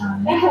 I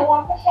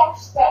want to have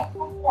stuff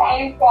with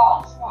Ryan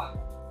Gosling.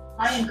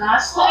 Ryan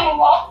Gosling?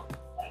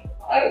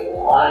 I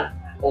want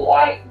a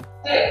white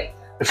dick.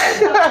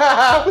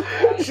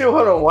 She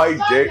want a white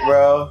dick,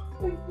 bro.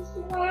 I just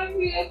want to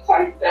be a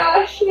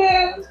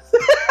Kardashian.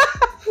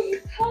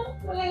 Please help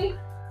me.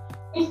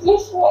 Is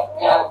this what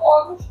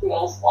marijuana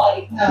feels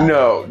like?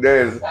 No, that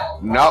is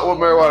not what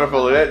marijuana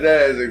feels like.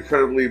 That is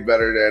incredibly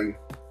better than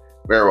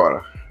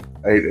marijuana.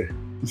 I hate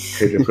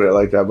to put it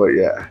like that, but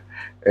yeah,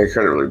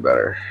 incredibly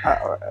better.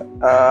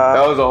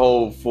 That was a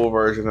whole full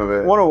version of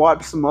it. I want to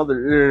watch some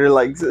other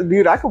like,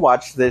 dude. I could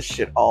watch this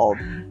shit all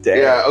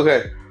day. Yeah.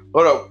 Okay.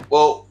 Hold up.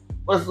 Well,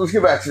 let's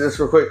get back to this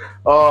real quick.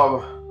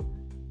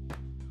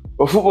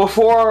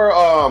 Before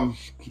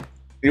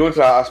you went to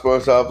the hospital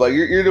and stuff, like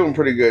you're doing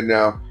pretty good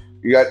now.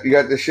 You got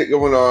this shit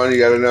going on. You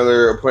got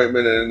another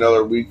appointment in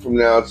another week from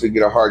now to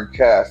get a hard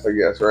cast, I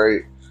guess,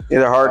 right?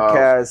 Either hard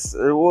cast,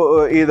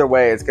 either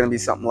way, it's gonna be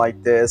something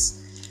like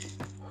this,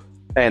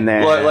 and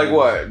then like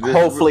what? Just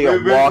hopefully a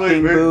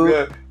walking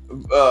boot.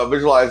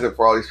 Visualize it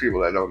for all these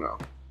people that don't know.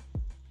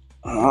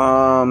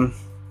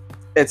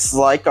 It's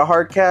like a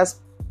hard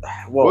cast.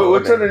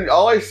 What's underneath?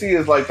 All I see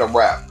is like the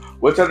wrap.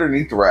 What's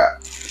underneath the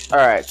wrap? All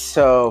right,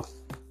 so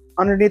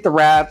underneath the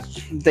wrap,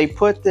 they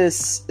put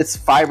this. It's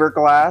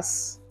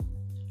fiberglass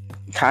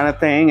kind of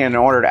thing, and in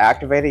order to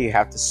activate it, you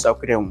have to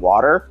soak it in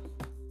water.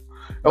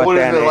 And what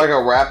is it, like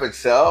a wrap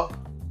itself?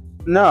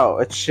 No,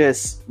 it's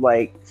just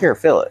like, here,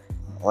 feel it.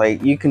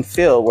 Like, you can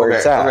feel where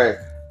it's at. Okay.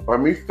 By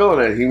me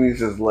feeling it, he means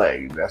his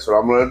leg. That's what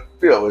I'm going to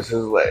feel, is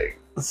his leg.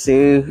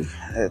 See,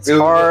 it's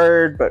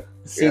hard, but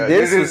see, yeah,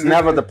 this was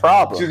never the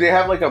problem. Do they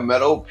have like a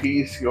metal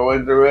piece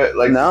going through it?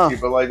 Like, no.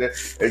 Keep it like that?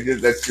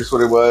 That's just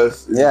what it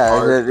was?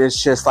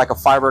 It's just like a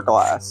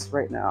fiberglass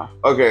right now.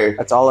 Okay.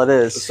 That's all it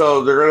is.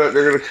 So they're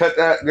gonna cut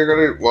that. They're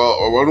gonna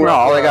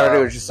all they gotta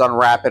do is just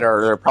unwrap it,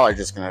 or they're probably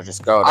just gonna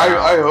go down.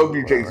 I hope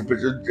you take some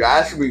pictures.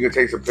 Ask me to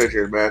take some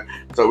pictures, man,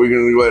 so we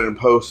can go ahead and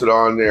post it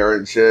on there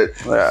and shit.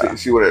 Yeah.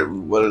 See what it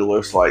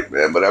looks like,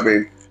 man. But I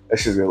mean, that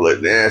shit's gonna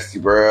look nasty,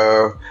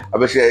 bro. I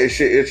bet you that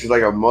shit itches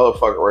like a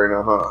motherfucker right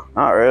now, huh?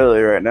 Not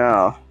really right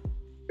now.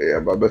 Yeah,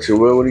 but I bet you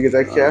will when you get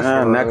that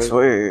cast. Next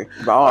week.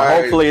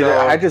 Hopefully,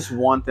 I just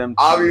want them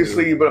to.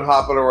 Obviously, you've been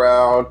hopping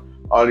around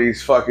on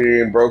these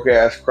fucking broke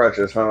ass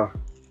crutches, huh?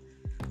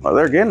 Well,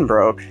 they're getting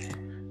broke.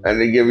 And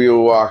they give you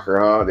a walker,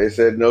 huh? They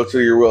said no to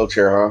your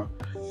wheelchair, huh?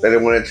 They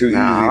didn't want it too easy.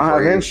 I for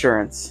have you.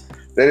 insurance.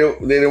 They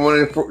didn't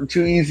want it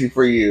too easy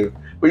for you.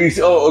 But you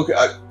say, oh, okay,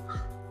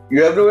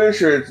 you have no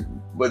insurance.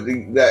 But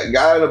that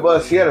guy on the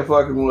bus, he had a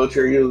fucking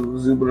wheelchair. He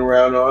was zooming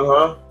around on,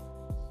 huh?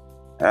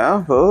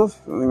 Yeah, well,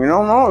 you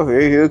don't know.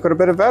 He could have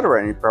been a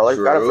veteran. He probably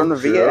got it from the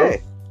VA.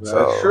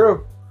 That's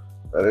true.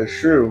 That is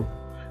true.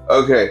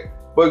 Okay,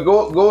 but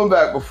going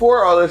back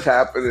before all this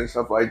happened and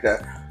stuff like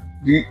that.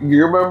 Do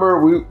you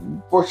remember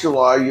 4th of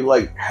July? You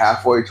like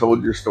halfway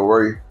told your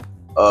story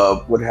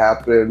of what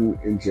happened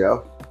in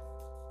jail.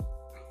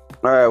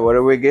 All right, what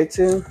did we get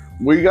to?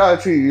 We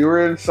got to you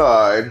were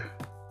inside.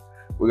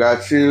 We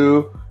got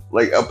to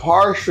like a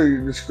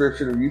partial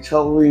description of you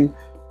telling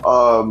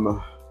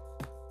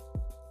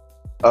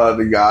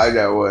the guy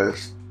that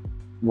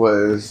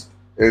was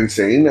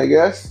insane. I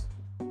guess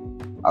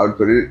I would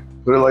put it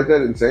like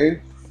that.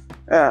 Insane.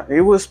 Yeah,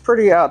 he was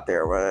pretty out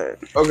there, but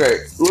okay.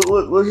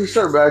 Let's just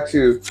start back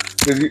to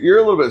because you're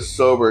a little bit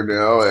sober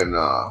now and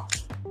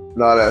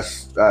not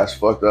as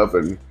fucked up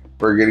and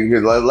forgetting.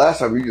 Because last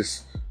time you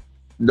just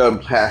done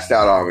passed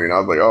out on me, and I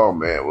was like, oh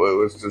man,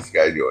 what's this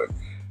guy doing?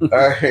 All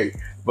right.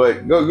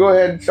 But go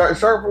ahead and start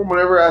from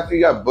whenever after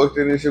you got booked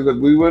in this shit because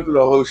we went through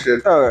the whole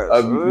shit.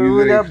 Okay, so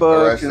we got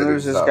booked and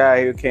there's this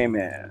guy who came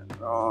in.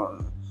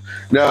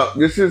 Now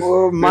this is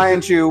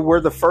mind you,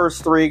 we're the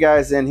first 3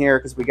 guys in here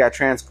because we got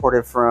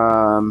transported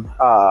from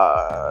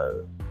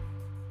a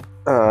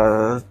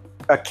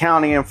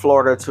county in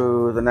Florida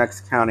to the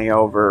next county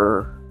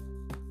over.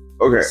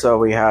 Okay, so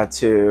we had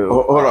to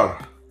hold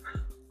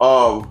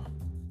on.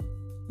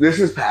 This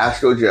is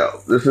Pasco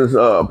jail. This is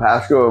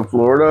Pasco in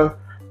Florida.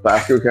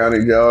 Pasco County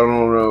Jail. I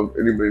don't know if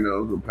anybody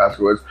knows what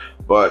Pasco is,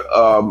 but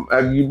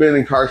have you been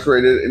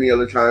incarcerated any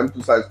other time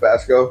besides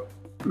Pasco?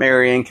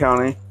 Marion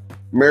County.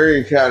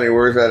 Marion County,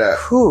 where's that at?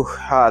 Whew,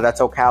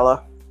 that's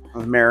Ocala,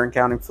 Marion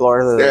County,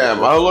 Florida. Damn,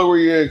 how long were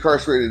you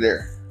incarcerated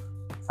there?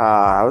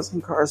 I was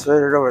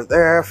incarcerated over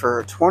there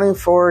for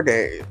 24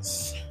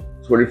 days.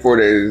 24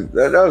 days.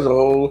 That was a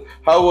whole.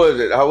 How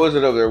was it? How was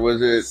it over there?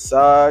 Was it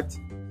sucked?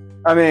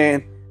 I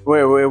mean,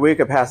 we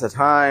could pass the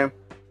time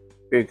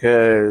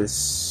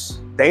because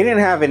they didn't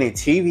have any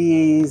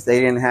TVs. They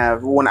didn't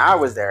have when I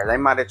was there. They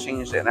might have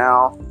changed it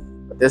now,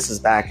 but this is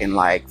back in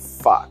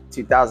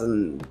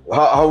 2000.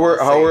 How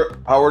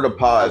were the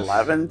pods?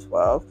 11,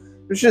 12.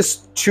 It was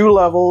just 2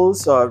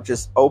 levels of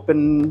just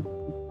open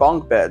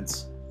bunk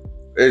beds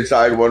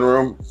inside one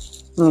room.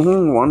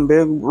 Mm-hmm. One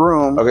big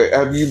room. Okay.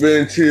 Have you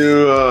been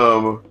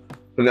to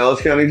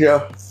Pinellas County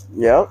Jail?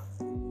 Yep.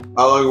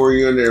 How long were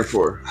you in there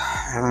for?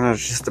 I don't know. It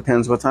just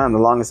depends what time. The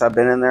longest I've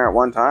been in there at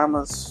one time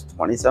was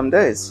 20-some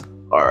days.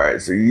 All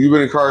right. So you've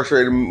been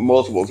incarcerated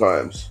multiple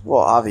times.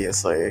 Well,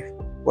 obviously.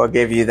 What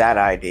gave you that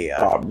idea?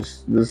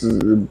 This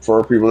is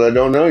for people that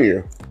don't know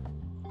you.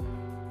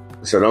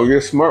 So don't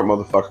get smart,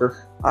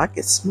 motherfucker. I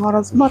get smart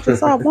as much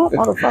as I want,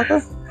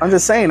 motherfucker. I'm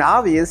just saying,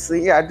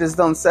 obviously. I just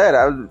don't say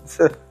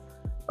it.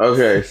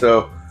 Okay,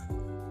 so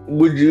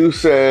would you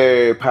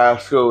say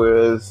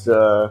Pasco is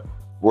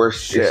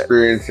worst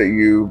experience that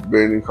you've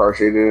been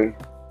incarcerated in?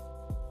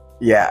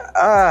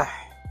 Yeah.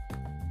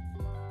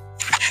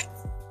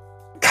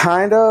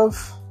 Kind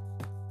of.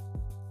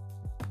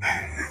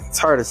 It's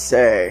hard to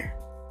say.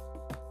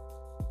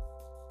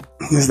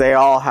 Because they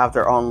all have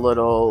their own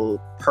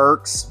little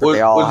perks, but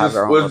they all have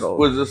their own little...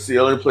 Was this the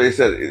only place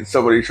that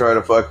somebody tried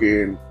to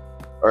fucking...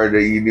 Or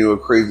that you knew a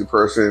crazy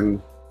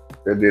person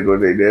that did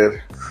what they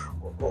did?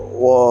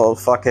 Well,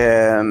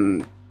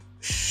 fucking...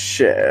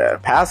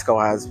 Shit. Pasco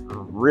has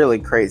really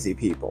crazy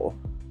people.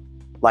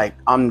 Like,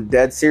 I'm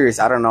dead serious.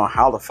 I don't know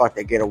how the fuck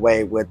they get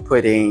away with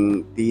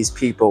putting these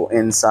people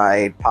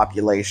inside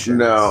populations.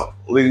 No,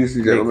 ladies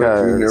and gentlemen,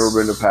 if you've never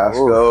been to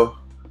Pasco,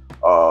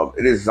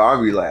 it is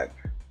zombie land.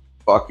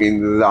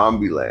 Fucking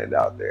zombie land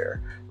out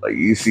there. Like,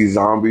 you see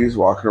zombies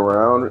walking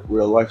around,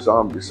 real life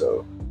zombies,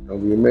 so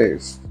don't be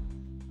amazed.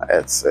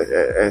 It's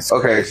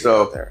okay,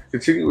 so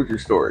continue with your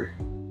story.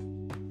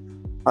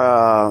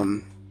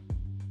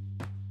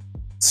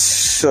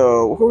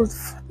 So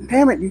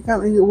damn it, you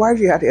got me. Why'd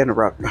you have to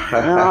interrupt me?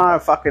 I'm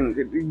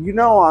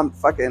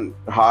fucking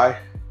high.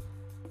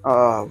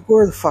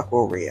 Where the fuck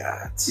were we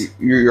at?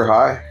 You're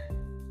high?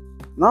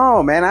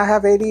 No, man, I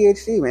have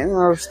ADHD, man.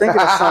 I was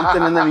thinking of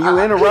something, and then you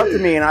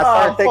interrupted me, and I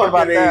started thinking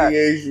about that.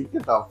 ADHD.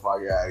 Get the fuck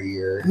out of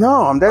here.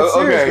 No, I'm dead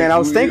serious, man. I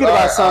was thinking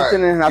about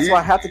something, and that's why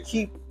I have to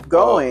keep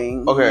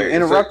going. Okay. You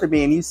interrupted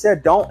me, and you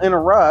said, don't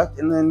interrupt,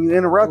 and then you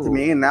interrupted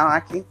me, and now I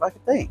can't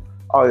fucking think.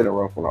 I'll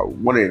interrupt when I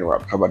want to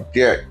interrupt. How about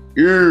that?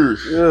 Yes.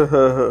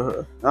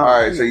 All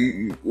right, so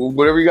you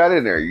whatever you got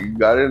in there, you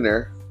got in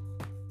there.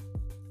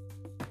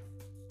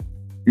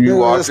 It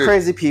was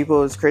crazy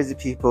people. It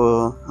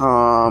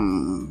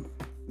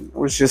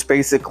was just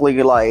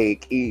basically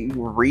like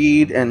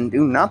read and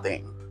do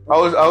nothing. I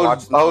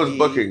was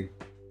booking.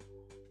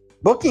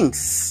 Booking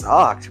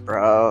sucked,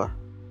 bro.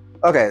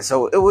 Okay,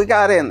 so we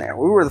got in there.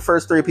 We were the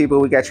first 3 people.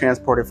 We got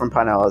transported from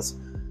Pinellas.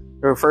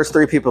 We were the first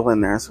 3 people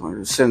in there, so we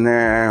were sitting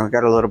there. We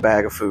got a little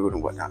bag of food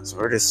and whatnot, so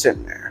we're just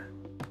sitting there.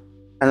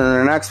 And then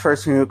the next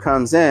person who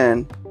comes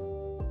in,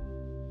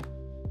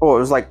 it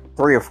was like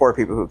 3 or 4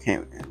 people who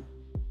came in.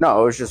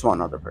 No, it was just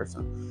one other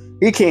person.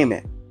 He came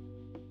in.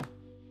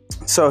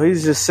 So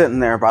he's just sitting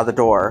there by the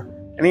door,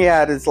 and he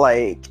had his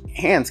like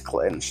hands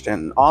clenched,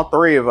 and all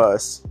three of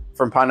us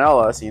from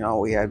Pinellas, you know,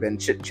 we had been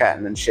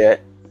chit-chatting and shit.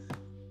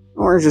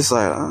 And we're just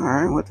like, all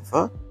right, what the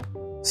fuck?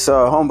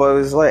 So homeboy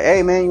was like,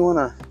 hey man, you want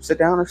to sit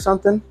down or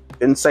something?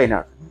 Didn't say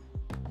nothing.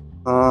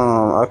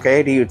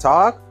 Okay, do you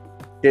talk?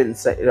 Didn't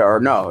say, or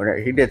no,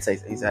 he did say,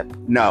 he said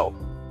no.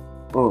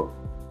 Oh.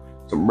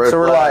 Some red So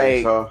we're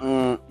flags, like,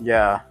 huh?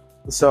 yeah.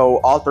 So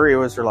all three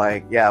of us were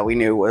like, yeah, we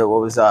knew what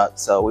was up.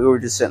 So we were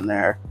just sitting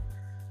there.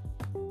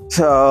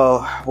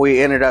 So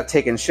we ended up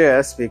taking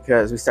shifts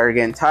because we started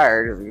getting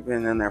tired because we've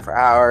been in there for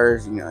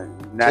hours. You know,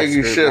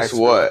 Taking shifts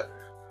what?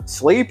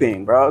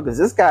 Sleeping, bro. Because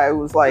this guy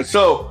was like,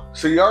 So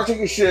y'all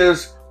taking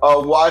shifts,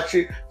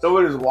 watching,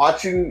 someone is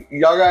watching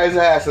y'all guys'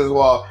 asses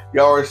while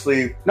y'all are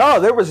asleep. no,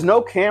 there was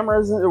no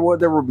cameras.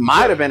 There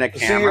might have been a So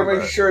camera. you're making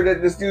but- sure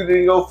that this dude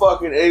didn't go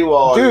fucking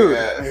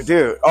AWOL.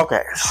 Dude,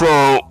 okay.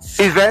 So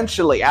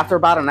eventually, after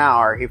about an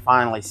hour, he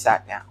finally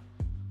sat down.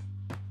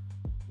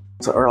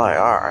 So we're like,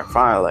 all right,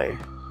 finally.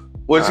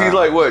 Was he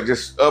like what?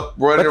 Just up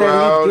running But then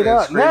around? he'd get and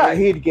up. screaming? No,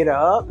 he'd get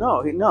up.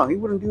 No, he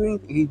wouldn't do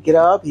anything. He'd get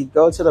up. He'd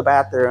go to the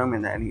bathroom,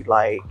 and then he'd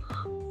like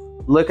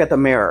look at the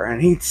mirror, and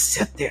he'd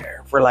sit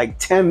there for like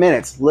 10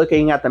 minutes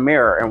looking at the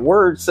mirror, and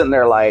we're sitting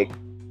there like,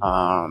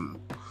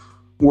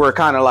 we're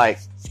kind of like,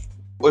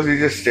 Was he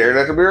just staring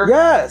at the mirror?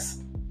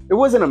 yes. It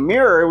wasn't a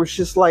mirror. It was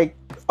just like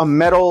a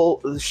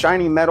metal,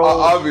 shiny metal.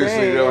 Obviously,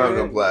 thing. they don't have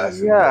no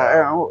glass.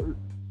 Yeah,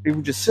 he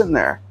was just sitting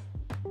there,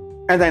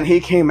 and then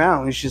he came out,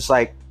 and he's just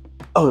like,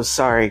 "Oh,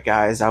 sorry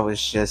guys, I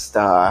was just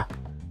what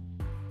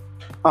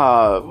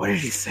did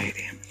he say to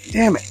him?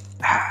 Damn it!"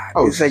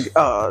 Oh, He's like,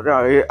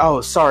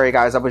 "Oh, sorry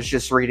guys, I was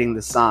just reading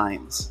the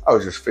signs." I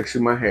was just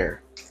fixing my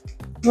hair.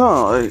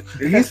 No,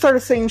 he started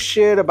saying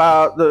shit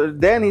about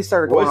then he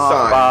started going What on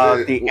sign?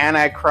 about the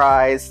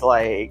Antichrist,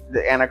 like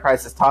the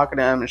Antichrist is talking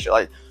to him and shit.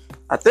 Like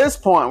at this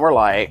point, we're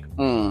like,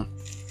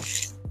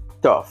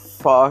 the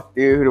fuck,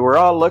 dude. We're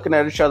all looking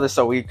at each other,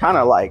 so we kind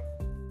of like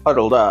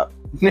huddled up.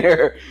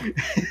 Y'all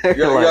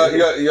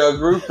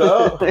grouped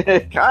up.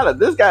 kind of.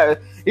 This guy,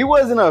 he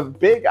wasn't a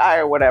big guy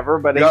or whatever,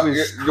 but he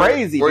was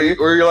crazy. Were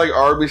you like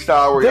Arby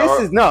style?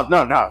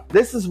 No.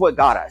 This is what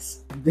got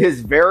us.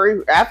 His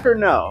very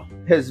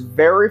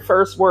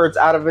first words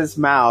out of his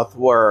mouth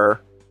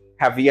were,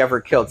 "Have you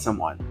ever killed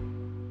someone?"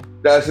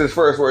 That's his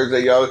first words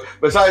that y'all.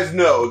 Besides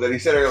no, that he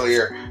said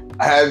earlier.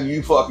 Have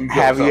you fucking killed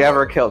Have someone? you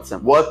ever killed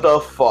someone? What the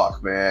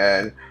fuck,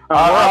 man?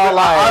 I'd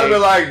I'd be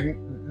like,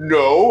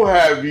 no,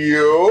 have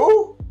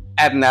you?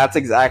 And that's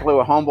exactly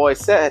what homeboy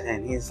said,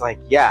 and he's like,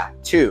 "Yeah,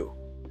 2."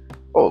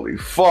 Holy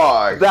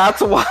fuck!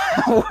 That's why.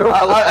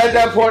 At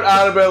that point,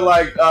 I'd have been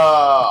like,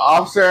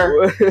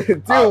 officer,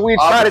 dude. We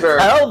try to officer.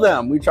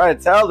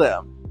 tell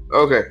them.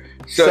 Okay,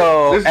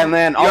 So this- and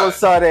then all of a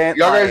sudden,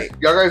 y'all like,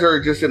 guys are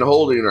just in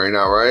holding right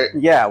now, right?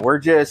 yeah, we're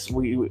just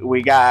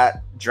we got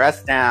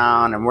dressed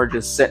down and we're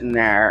just sitting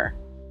there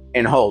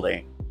in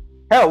holding.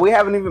 Hell, we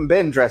haven't even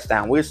been dressed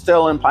down. We're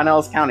still in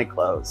Pinellas County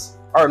clothes.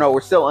 Or no,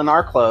 we're still in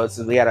our clothes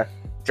because we had to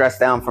dress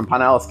down from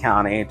Pinellas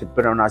County to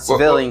put on our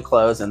civilian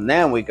clothes, and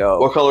then we go.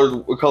 What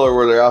color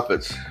were their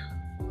outfits?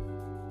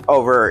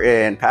 Over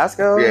in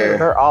Pasco. Yeah.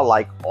 They're all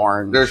like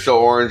orange. They're still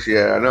orange.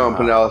 Yeah, I know in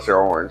Pinellas they're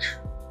orange.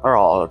 They're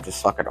all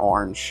just fucking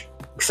orange,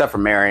 except for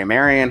Marion.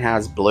 Marion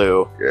has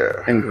blue Yeah.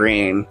 and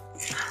green.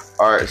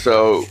 All right.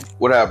 So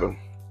what happened?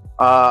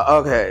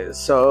 Okay,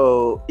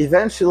 so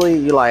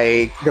eventually,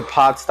 like, the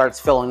pod starts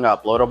filling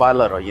up little by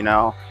little, you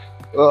know?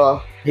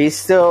 He's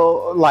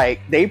still, like,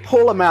 they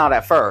pull him out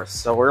at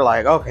first, so we're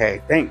like,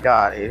 okay, thank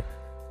God. You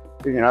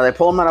know, they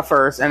pull him out at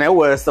first, and it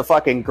was the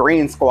fucking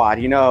Green Squad,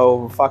 you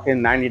know,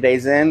 fucking 90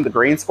 Days In, the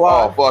Green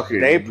Squad. Oh,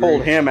 fucking. They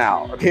pulled him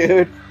out,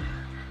 dude.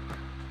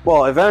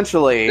 Well,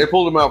 eventually, They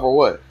pulled him out for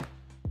what?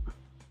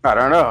 I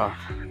don't know.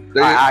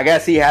 I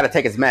guess he had to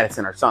take his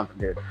medicine or something,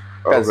 dude.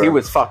 Because he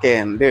was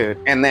fucking, dude.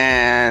 And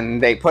then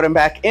they put him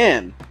back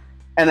in.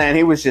 And then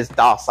he was just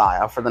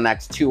docile for the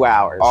next 2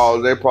 hours. Oh,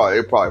 they're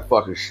probably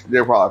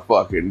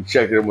fucking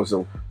checking him with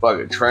some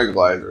fucking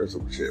tranquilizer or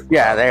some shit.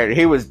 Yeah, there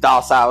he was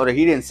docile.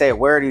 He didn't say a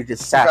word. He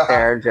just sat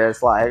there,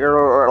 just like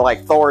or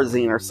like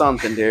Thorazine or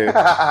something, dude.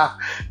 that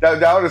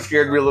would have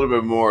scared me a little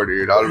bit more,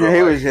 dude.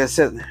 He was just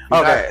sitting there.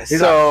 Okay,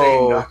 he's not saying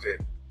so nothing.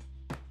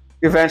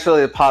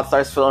 eventually the pot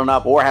starts filling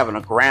up. We're having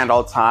a grand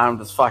old time,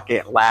 just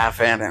fucking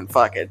laughing and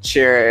fucking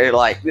cheering.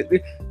 Like,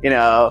 you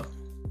know,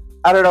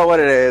 I don't know what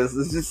it is.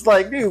 It's just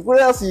like, dude,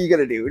 what else are you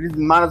gonna do? It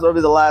might as well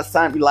be the last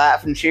time you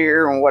laugh and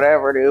cheer and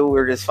whatever, dude.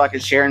 We're just fucking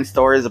sharing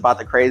stories about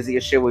the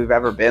craziest shit we've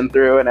ever been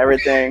through and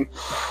everything.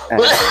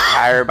 And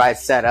how everybody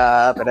set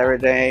up and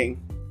everything.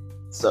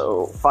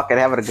 So fucking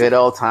having a good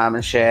old time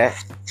and shit.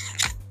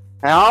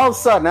 And all of a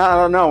sudden, I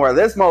don't know where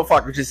this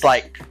motherfucker just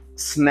like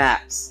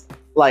snaps.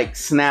 Like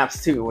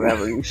snaps too,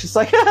 whatever. He's just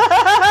like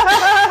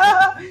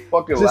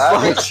Fucking just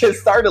laughing. like just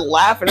started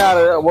laughing at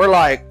it. We're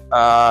like,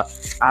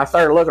 I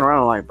started looking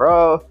around like,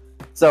 bro.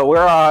 So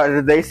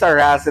we're they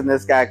started asking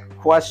this guy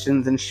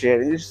questions and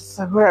shit. He's just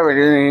like,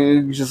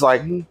 whatever. He's just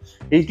like,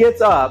 he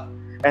gets up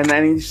And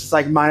then he's just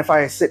like, mind if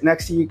I sit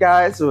next to you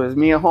guys? It was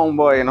me and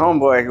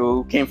homeboy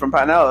who came from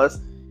Pinellas.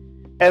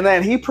 And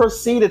then he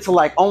proceeded to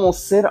like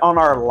almost sit on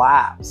our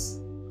laps.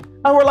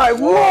 And we're like,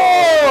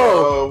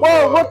 whoa,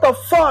 what the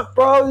fuck,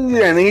 bro?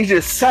 And he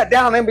just sat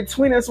down in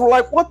between us. We're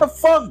like, what the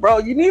fuck, bro?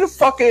 You need to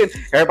fucking...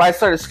 Everybody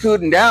started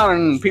scooting down,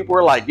 and people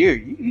were like,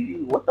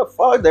 dude, what the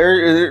fuck?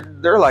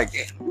 They're like,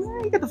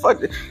 get the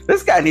fuck...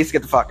 This guy needs to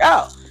get the fuck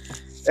out.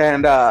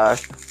 And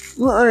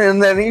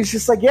then he's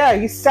just like, yeah,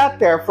 he sat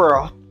there for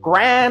a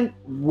grand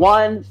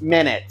 1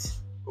 minute.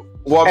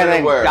 And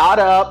then got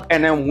up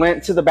and then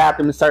went to the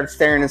bathroom and started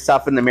staring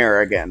himself in the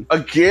mirror again.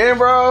 Again,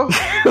 bro?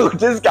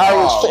 This guy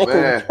was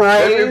fucking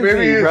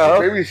crazy, bro.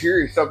 Maybe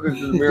hearing something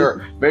in the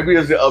mirror. Maybe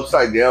it's the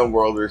upside down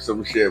world or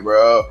some shit,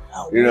 bro.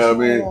 You know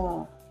what I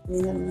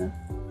mean?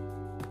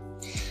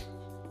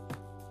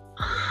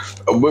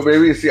 But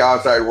maybe it's the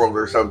outside world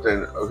or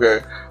something. Okay.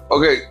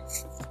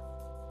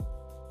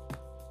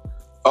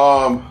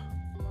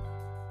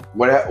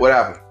 What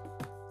happened?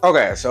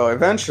 Okay, so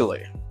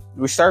eventually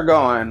we start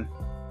going.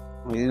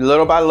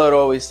 Little by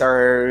little,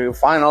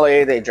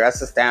 finally, they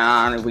dress us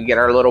down, and we get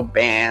our little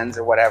bands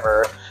or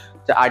whatever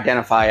to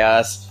identify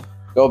us.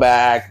 Go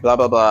back, blah,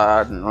 blah,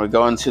 blah, and we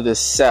go into this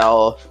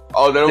cell.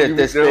 Oh, they don't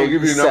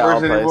give you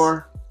numbers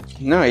anymore?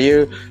 No,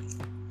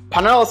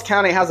 Pinellas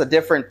County has a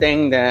different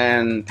thing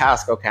than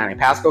Pasco County.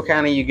 Pasco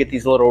County, you get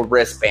these little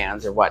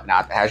wristbands or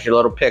whatnot that has your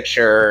little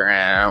picture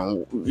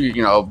and,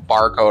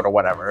 barcode or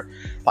whatever.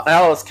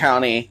 Pinellas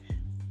County,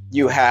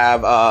 you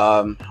have,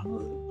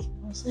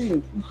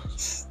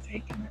 it's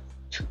taking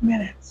 2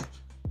 minutes.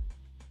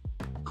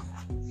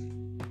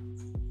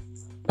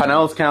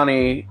 Pinellas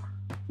County,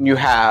 you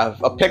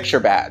have a picture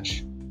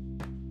badge.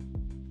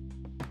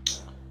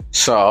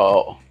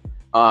 So,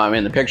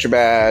 in the picture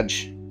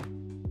badge,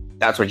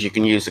 that's what you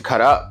can use to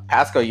cut up.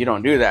 Pasco, you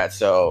don't do that.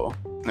 So,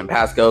 in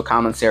Pasco,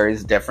 commissary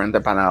is different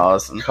than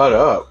Pinellas. Cut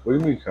up? What do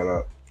you mean cut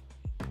up?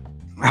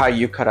 How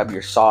you cut up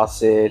your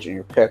sausage and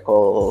your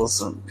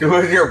pickles.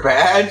 With your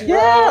badge?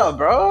 Yeah,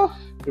 bro.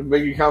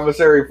 Make your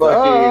commissary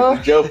fucking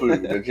the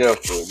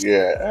junk food,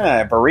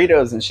 yeah.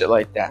 Burritos and shit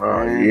like that.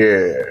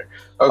 Yeah.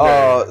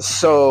 Okay.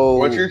 So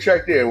once you're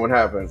checked in, what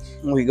happens?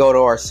 We go to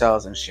our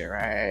cells and shit,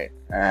 right?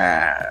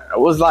 It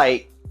was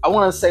like, I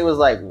want to say it was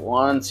like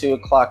 1, 2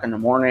 o'clock in the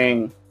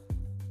morning.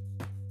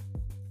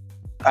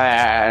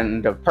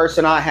 And the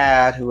person I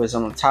had who was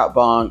on the top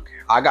bunk,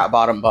 I got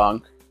bottom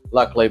bunk.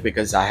 Luckily,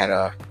 because I had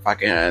a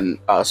fucking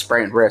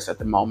sprained wrist at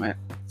the moment.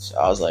 So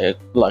I was like,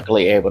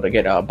 luckily able to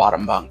get a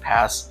bottom bunk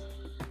pass.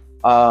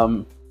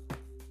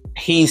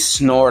 He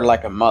snored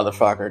like a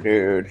motherfucker,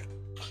 dude.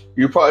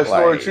 You probably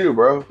snored too,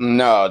 bro.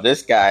 No,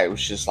 this guy was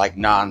just like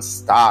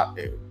nonstop,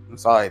 dude.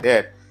 That's all I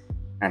did.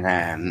 And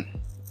then,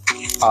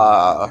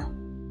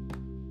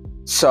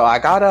 so I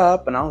got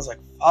up and I was like,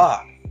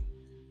 fuck.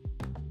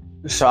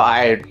 So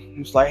I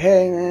was like,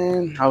 hey,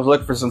 man. I was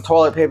looking for some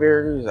toilet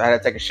paper. I had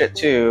to take a shit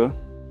too.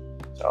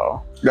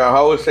 So. Now,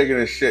 how was taking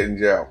a shit in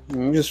jail?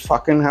 You just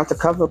fucking have to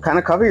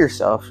cover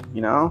yourself,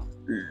 you know?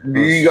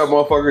 You got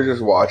motherfuckers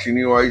just watching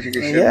you while you take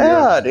a shit?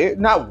 Yeah, dude.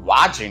 Not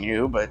watching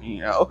you, but,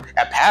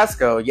 at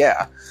Pasco,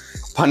 yeah.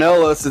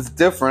 Pinellas is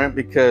different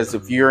because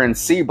if you're in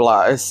C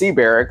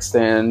barracks,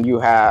 then you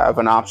have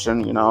an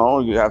option, you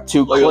have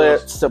 2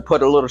 clips to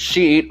put a little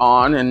sheet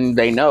on, and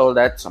they know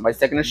that somebody's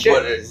taking a shit.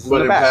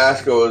 But in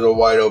Pasco is a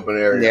wide open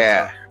area.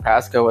 Yeah,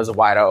 Pasco is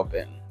wide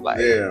open.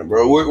 Yeah,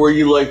 bro. Were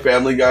you like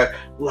Family Guy?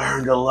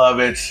 Learn to love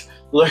it.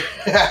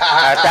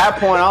 At that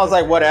point, I was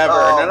like, whatever.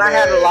 And then I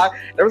had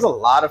there was a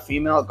lot of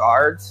female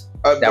guards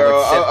that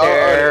would sit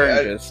there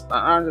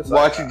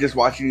and just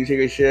watching you take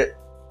a shit.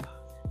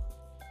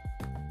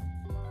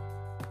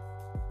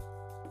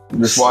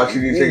 Just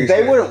watching you take a shit.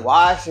 They wouldn't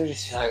watch. They're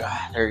just like,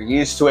 they're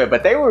used to it.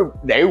 But they were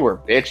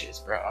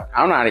bitches, bro.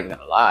 I'm not even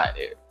gonna lie,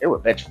 dude. They were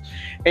bitches.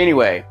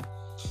 Anyway,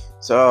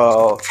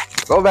 so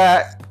go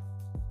back.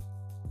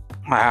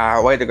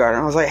 Wait the guard.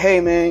 I was like, hey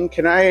man,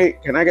 can I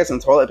get some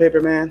toilet paper,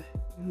 man?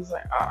 He was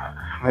like,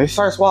 he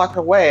starts walking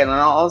away, and then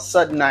all of a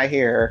sudden I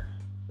hear,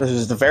 this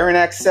was the very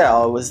next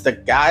cell, it was the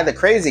guy, the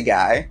crazy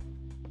guy,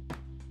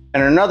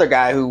 and another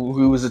guy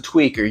who was a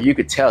tweaker. You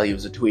could tell he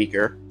was a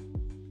tweaker.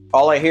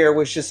 All I hear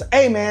was just,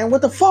 hey man,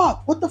 what the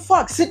fuck? What the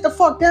fuck? Sit the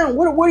fuck down.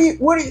 What are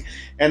you?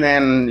 And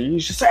then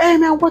he's just like, hey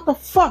man, what the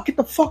fuck? Get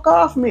the fuck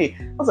off me.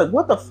 I was like,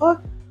 what the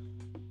fuck?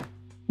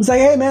 He's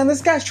like, hey man,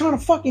 this guy's trying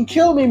to fucking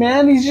kill me,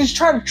 man. He's just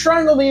trying to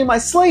triangle me in my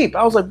sleep.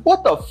 I was like,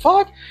 what the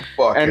fuck?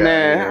 And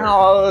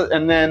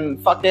then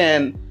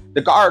fucking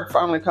the guard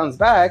finally comes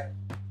back,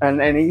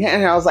 and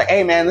I was like,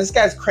 hey man, this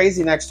guy's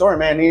crazy next door,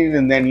 man.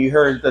 And then you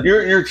heard the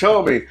you're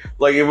telling me,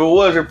 like, if it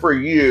wasn't for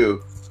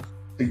you,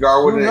 the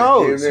guard wouldn't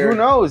have came there. Who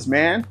knows,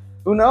 man?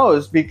 Who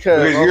knows?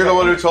 Because you're the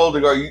one who told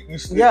the guard. You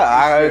snitched.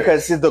 Yeah,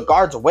 because the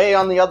guard's way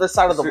on the other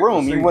side of the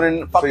room. You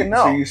wouldn't fucking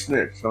know. So you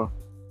snitched, huh?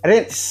 I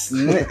didn't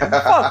snitch.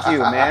 Fuck you,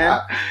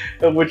 man.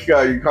 What you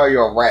got? You call you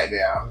a rat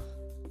now?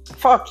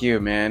 Fuck you,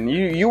 man.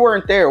 You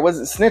weren't there.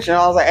 Wasn't snitching.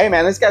 I was like, hey,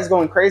 man, this guy's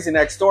going crazy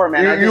next door,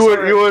 man. You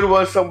would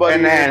want somebody.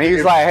 And then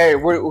he's like, hey,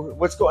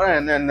 what's going on?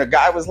 And then the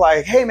guy was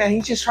like, hey, man,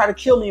 he just tried to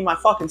kill me in my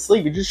fucking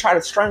sleep. He just tried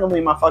to strangle me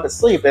in my fucking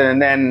sleep. And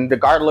then the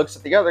guard looks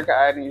at the other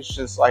guy and he's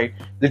just like,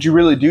 did you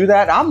really do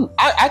that?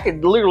 I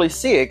could literally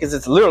see it because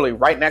it's literally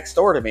right next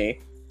door to me.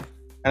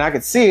 And I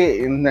could see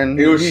it. And then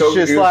he's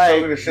just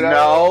like,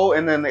 no.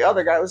 And then the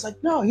other guy was like,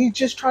 no, he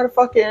just tried to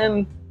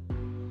fucking...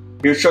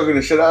 He was choking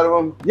the shit out of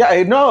him?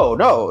 Yeah, no.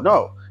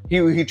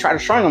 He tried to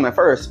strangle him at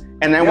first.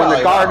 And then when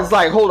the guard is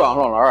like, hold on,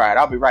 all right,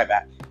 I'll be right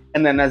back.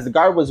 And then as the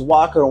guard was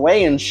walking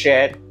away and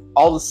shit,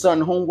 all of a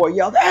sudden homeboy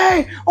yelled,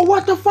 hey,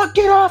 what the fuck,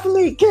 get off of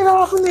me, get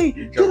off of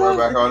me. Jump right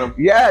back on him?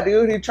 Yeah,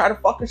 dude, he tried to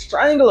fucking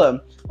strangle him.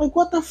 Like,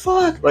 what the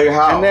fuck? Like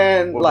how? And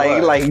then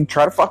like he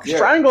tried to fucking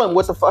strangle him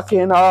with the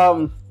fucking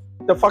bath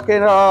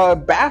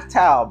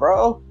towel,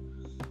 bro.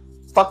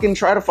 Fucking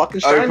try to fucking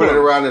strangle him. Oh, he put it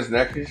around his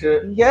neck and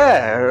shit?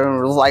 Yeah,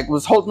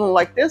 was holding him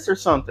like this or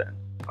something.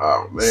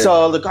 Oh, man.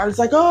 So the guard's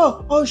like,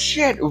 oh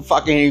shit.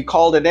 Fucking he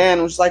called it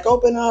in, was like,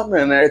 open up.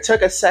 And it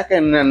took a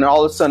second, and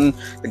all of a sudden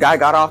the guy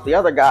got off the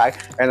other guy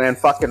and then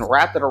fucking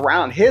wrapped it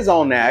around his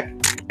own neck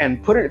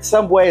and put it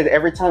some way that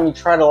every time he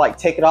tried to like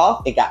take it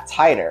off, it got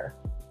tighter.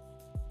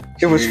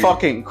 It was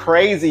fucking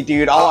crazy,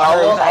 dude. All I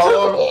heard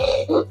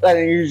was like,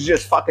 and he was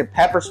just fucking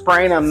pepper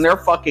spraying them. They're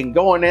fucking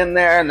going in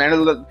there, and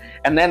then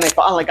they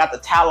finally got the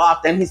towel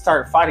off. Then he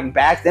started fighting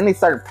back. Then he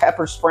started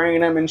pepper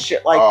spraying him and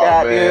shit like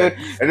that, man.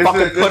 Dude. And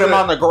fucking put him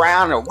on the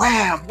ground and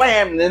wham,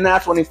 wham. And then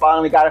that's when he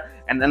finally got it.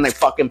 And then they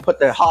fucking put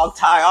the hog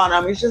tie on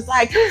him. He's just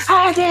like,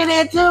 I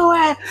didn't do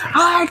it.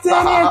 I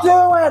didn't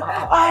do it.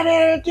 I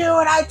didn't do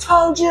it. I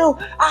told you.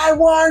 I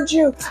warned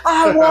you.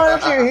 I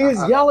warned you.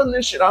 He's yelling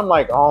this shit. I'm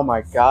like, oh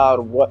my God,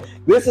 what?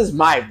 This is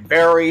my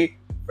very...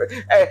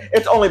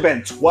 It's only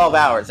been 12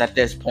 hours at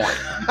this point.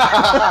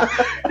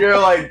 You're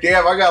like,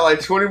 damn, I got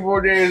like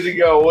 24 days to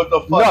go. What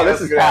the fuck? No,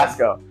 this is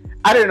Pasco.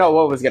 I didn't know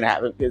what was going to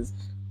happen because...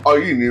 Oh,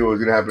 you knew what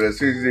was gonna happen as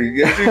soon as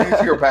you see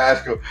your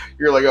Pasco.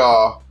 You're like,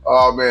 oh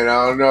man,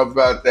 I don't know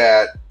about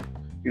that.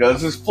 You know,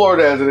 this is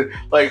Florida, isn't it?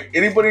 Like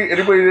anybody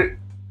that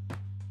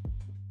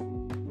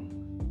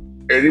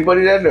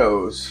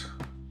knows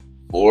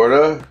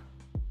Florida.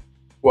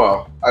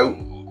 Well,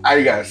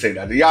 I gotta say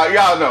that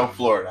y'all know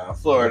Florida.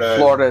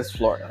 Florida is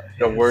Florida.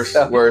 The worst.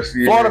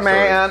 Florida,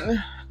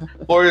 man.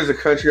 Florida is a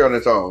country on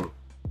its own.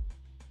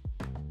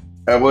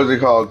 And what is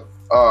it called?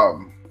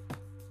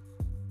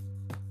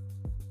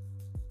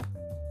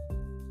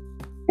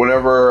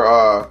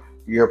 Whenever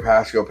you hear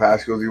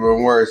Pasco's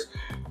even worse.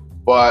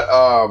 But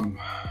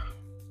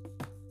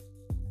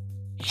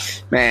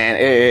man,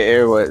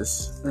 it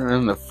was,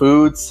 and the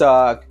food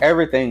sucked.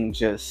 Everything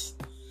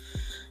just,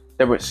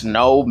 there was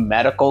no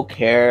medical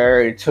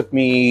care. It took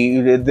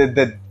me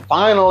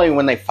finally,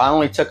 when they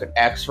finally took an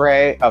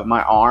X-ray of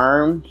my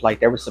arm, like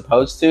they were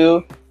supposed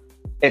to,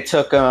 it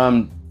took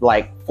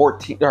like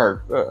 14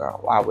 or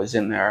I was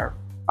in there.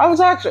 I was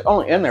actually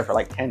only in there for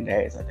like 10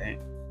 days, I think.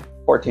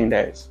 14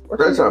 days.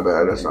 That's not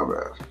bad. That's not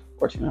bad.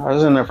 14. I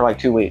was in there for like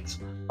 2 weeks.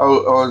 How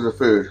was the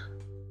food?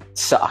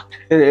 Sucked.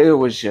 It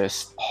was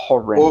just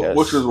horrendous.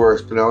 Which was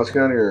worse, Pinellas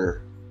County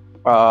or?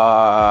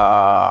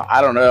 I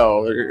don't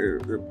know.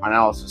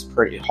 Pinellas was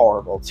pretty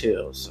horrible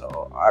too.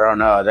 So I don't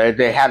know.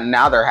 They have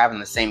now. They're having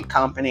the same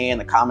company in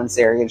the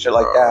commissary and shit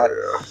like that.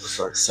 Yeah.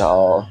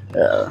 So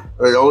yeah.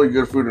 The only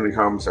good food in the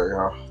commissary,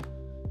 huh?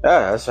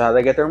 Yeah, that's how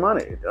they get their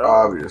money.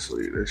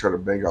 Obviously, they try to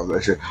bank off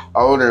that shit.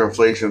 I wonder if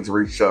inflation's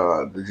reached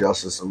the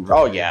justice system.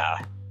 Oh yeah.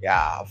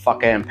 A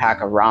fucking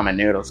pack of ramen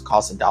noodles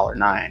costs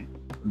 $1.09.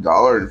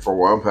 $1 for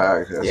one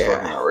pack. That's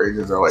fucking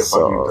outrageous. They're like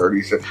fucking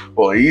 30 cents.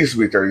 Well, it used to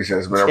be 30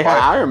 cents, but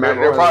I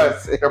remember. They're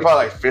probably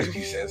like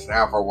 50 cents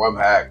now for one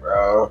pack,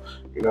 bro.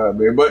 You know what I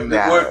mean? But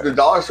the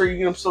dollar store, you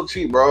get them still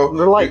cheap, bro.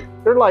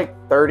 They're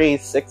like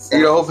 36 cents.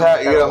 You get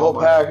a whole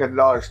pack at the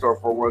dollar store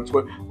for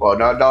 $1.20. Well,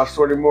 not dollar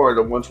store anymore.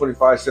 The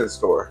 1.25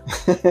 store.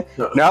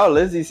 No,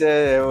 Lizzie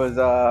said it was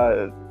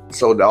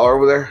still $1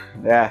 over there.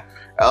 Yeah.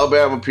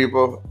 Alabama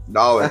people,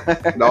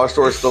 $1. Dollar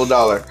store is still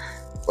 $1,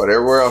 but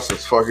everywhere else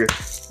is fucking.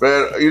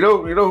 Man, you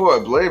know who I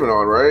blame it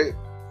on, right?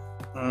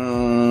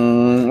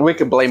 We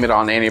can blame it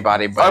on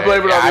anybody, but I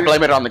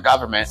blame it on the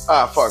government.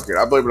 Fuck it,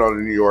 I blame it on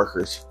the New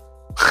Yorkers.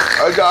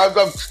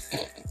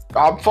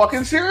 I'm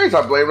fucking serious.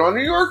 I blame it on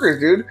New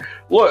Yorkers, dude.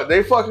 Look,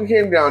 they fucking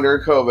came down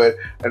during COVID,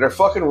 and they're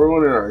fucking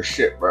ruining our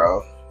shit,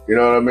 bro. You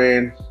know what I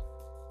mean?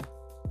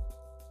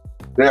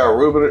 They are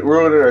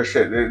ruining our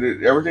shit.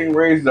 Everything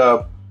raised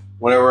up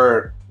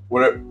whenever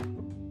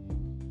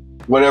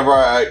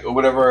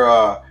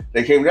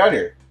they came down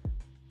here.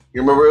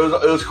 You remember it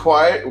was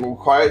quiet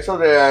till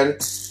then.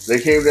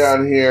 They came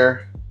down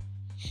here,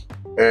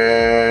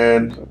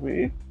 and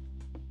a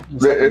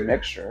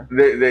mixture.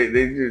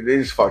 They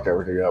just fucked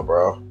everything up,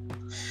 bro.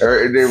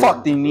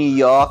 Fuck the New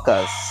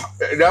Yorkers.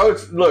 Now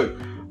look.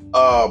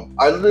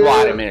 I live.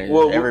 Wait a minute.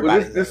 Well,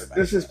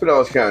 this is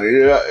Pinellas County.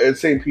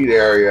 It's St. Pete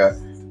area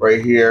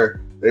right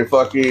here. They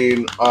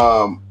fucking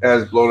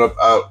has blown up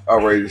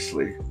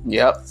outrageously.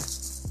 Yep.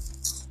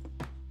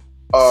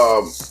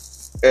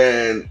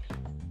 And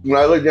when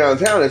I look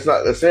downtown, it's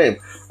not the same.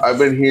 I've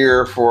been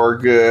here for a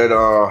good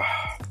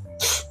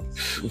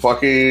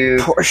fucking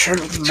Portion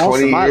of most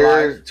 20 of my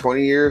years, life.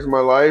 20 years of my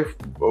life,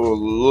 a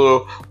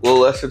little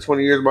less than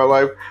 20 years of my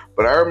life.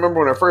 But I remember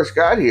when I first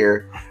got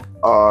here,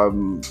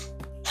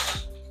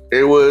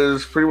 it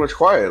was pretty much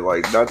quiet,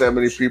 like not that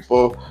many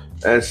people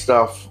and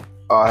stuff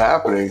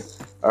happening.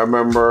 I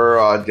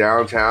remember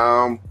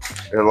downtown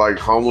and like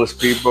homeless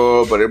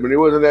people, but I mean, it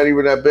wasn't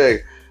even that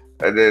big.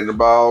 And then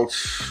about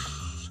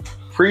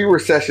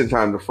pre-recession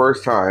time, the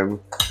first time,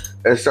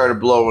 it started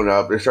blowing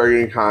up. They started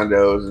getting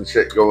condos and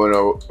shit going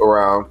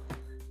around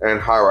and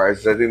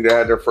high-rises. I think they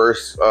had their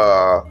first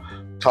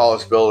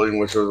tallest building,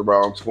 which was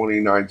around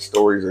 29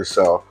 stories or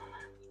so.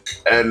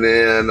 And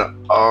then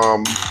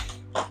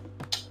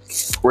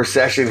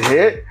recession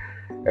hit.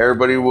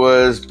 Everybody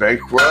was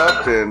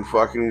bankrupt and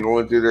fucking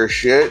going through their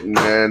shit, and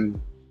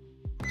then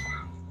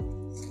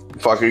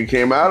fucking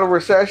came out of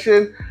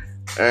recession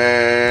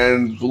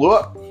and blew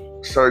up.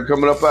 Started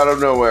coming up out of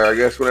nowhere. I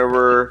guess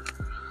whatever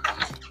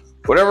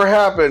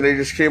happened, they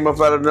just came up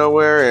out of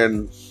nowhere,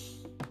 and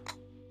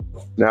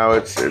now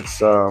it's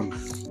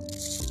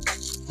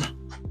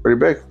pretty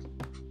big.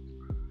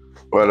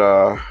 But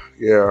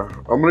yeah,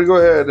 I'm gonna go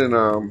ahead and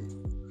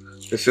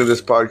just do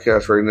this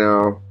podcast right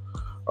now.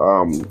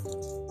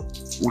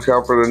 Look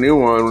out for the new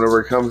one whenever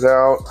it comes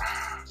out.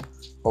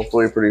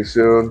 Hopefully pretty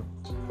soon.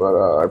 But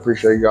I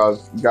appreciate you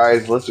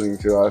guys listening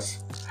to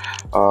us.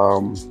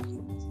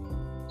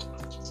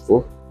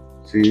 Cool.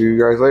 See you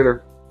guys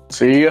later.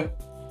 See ya.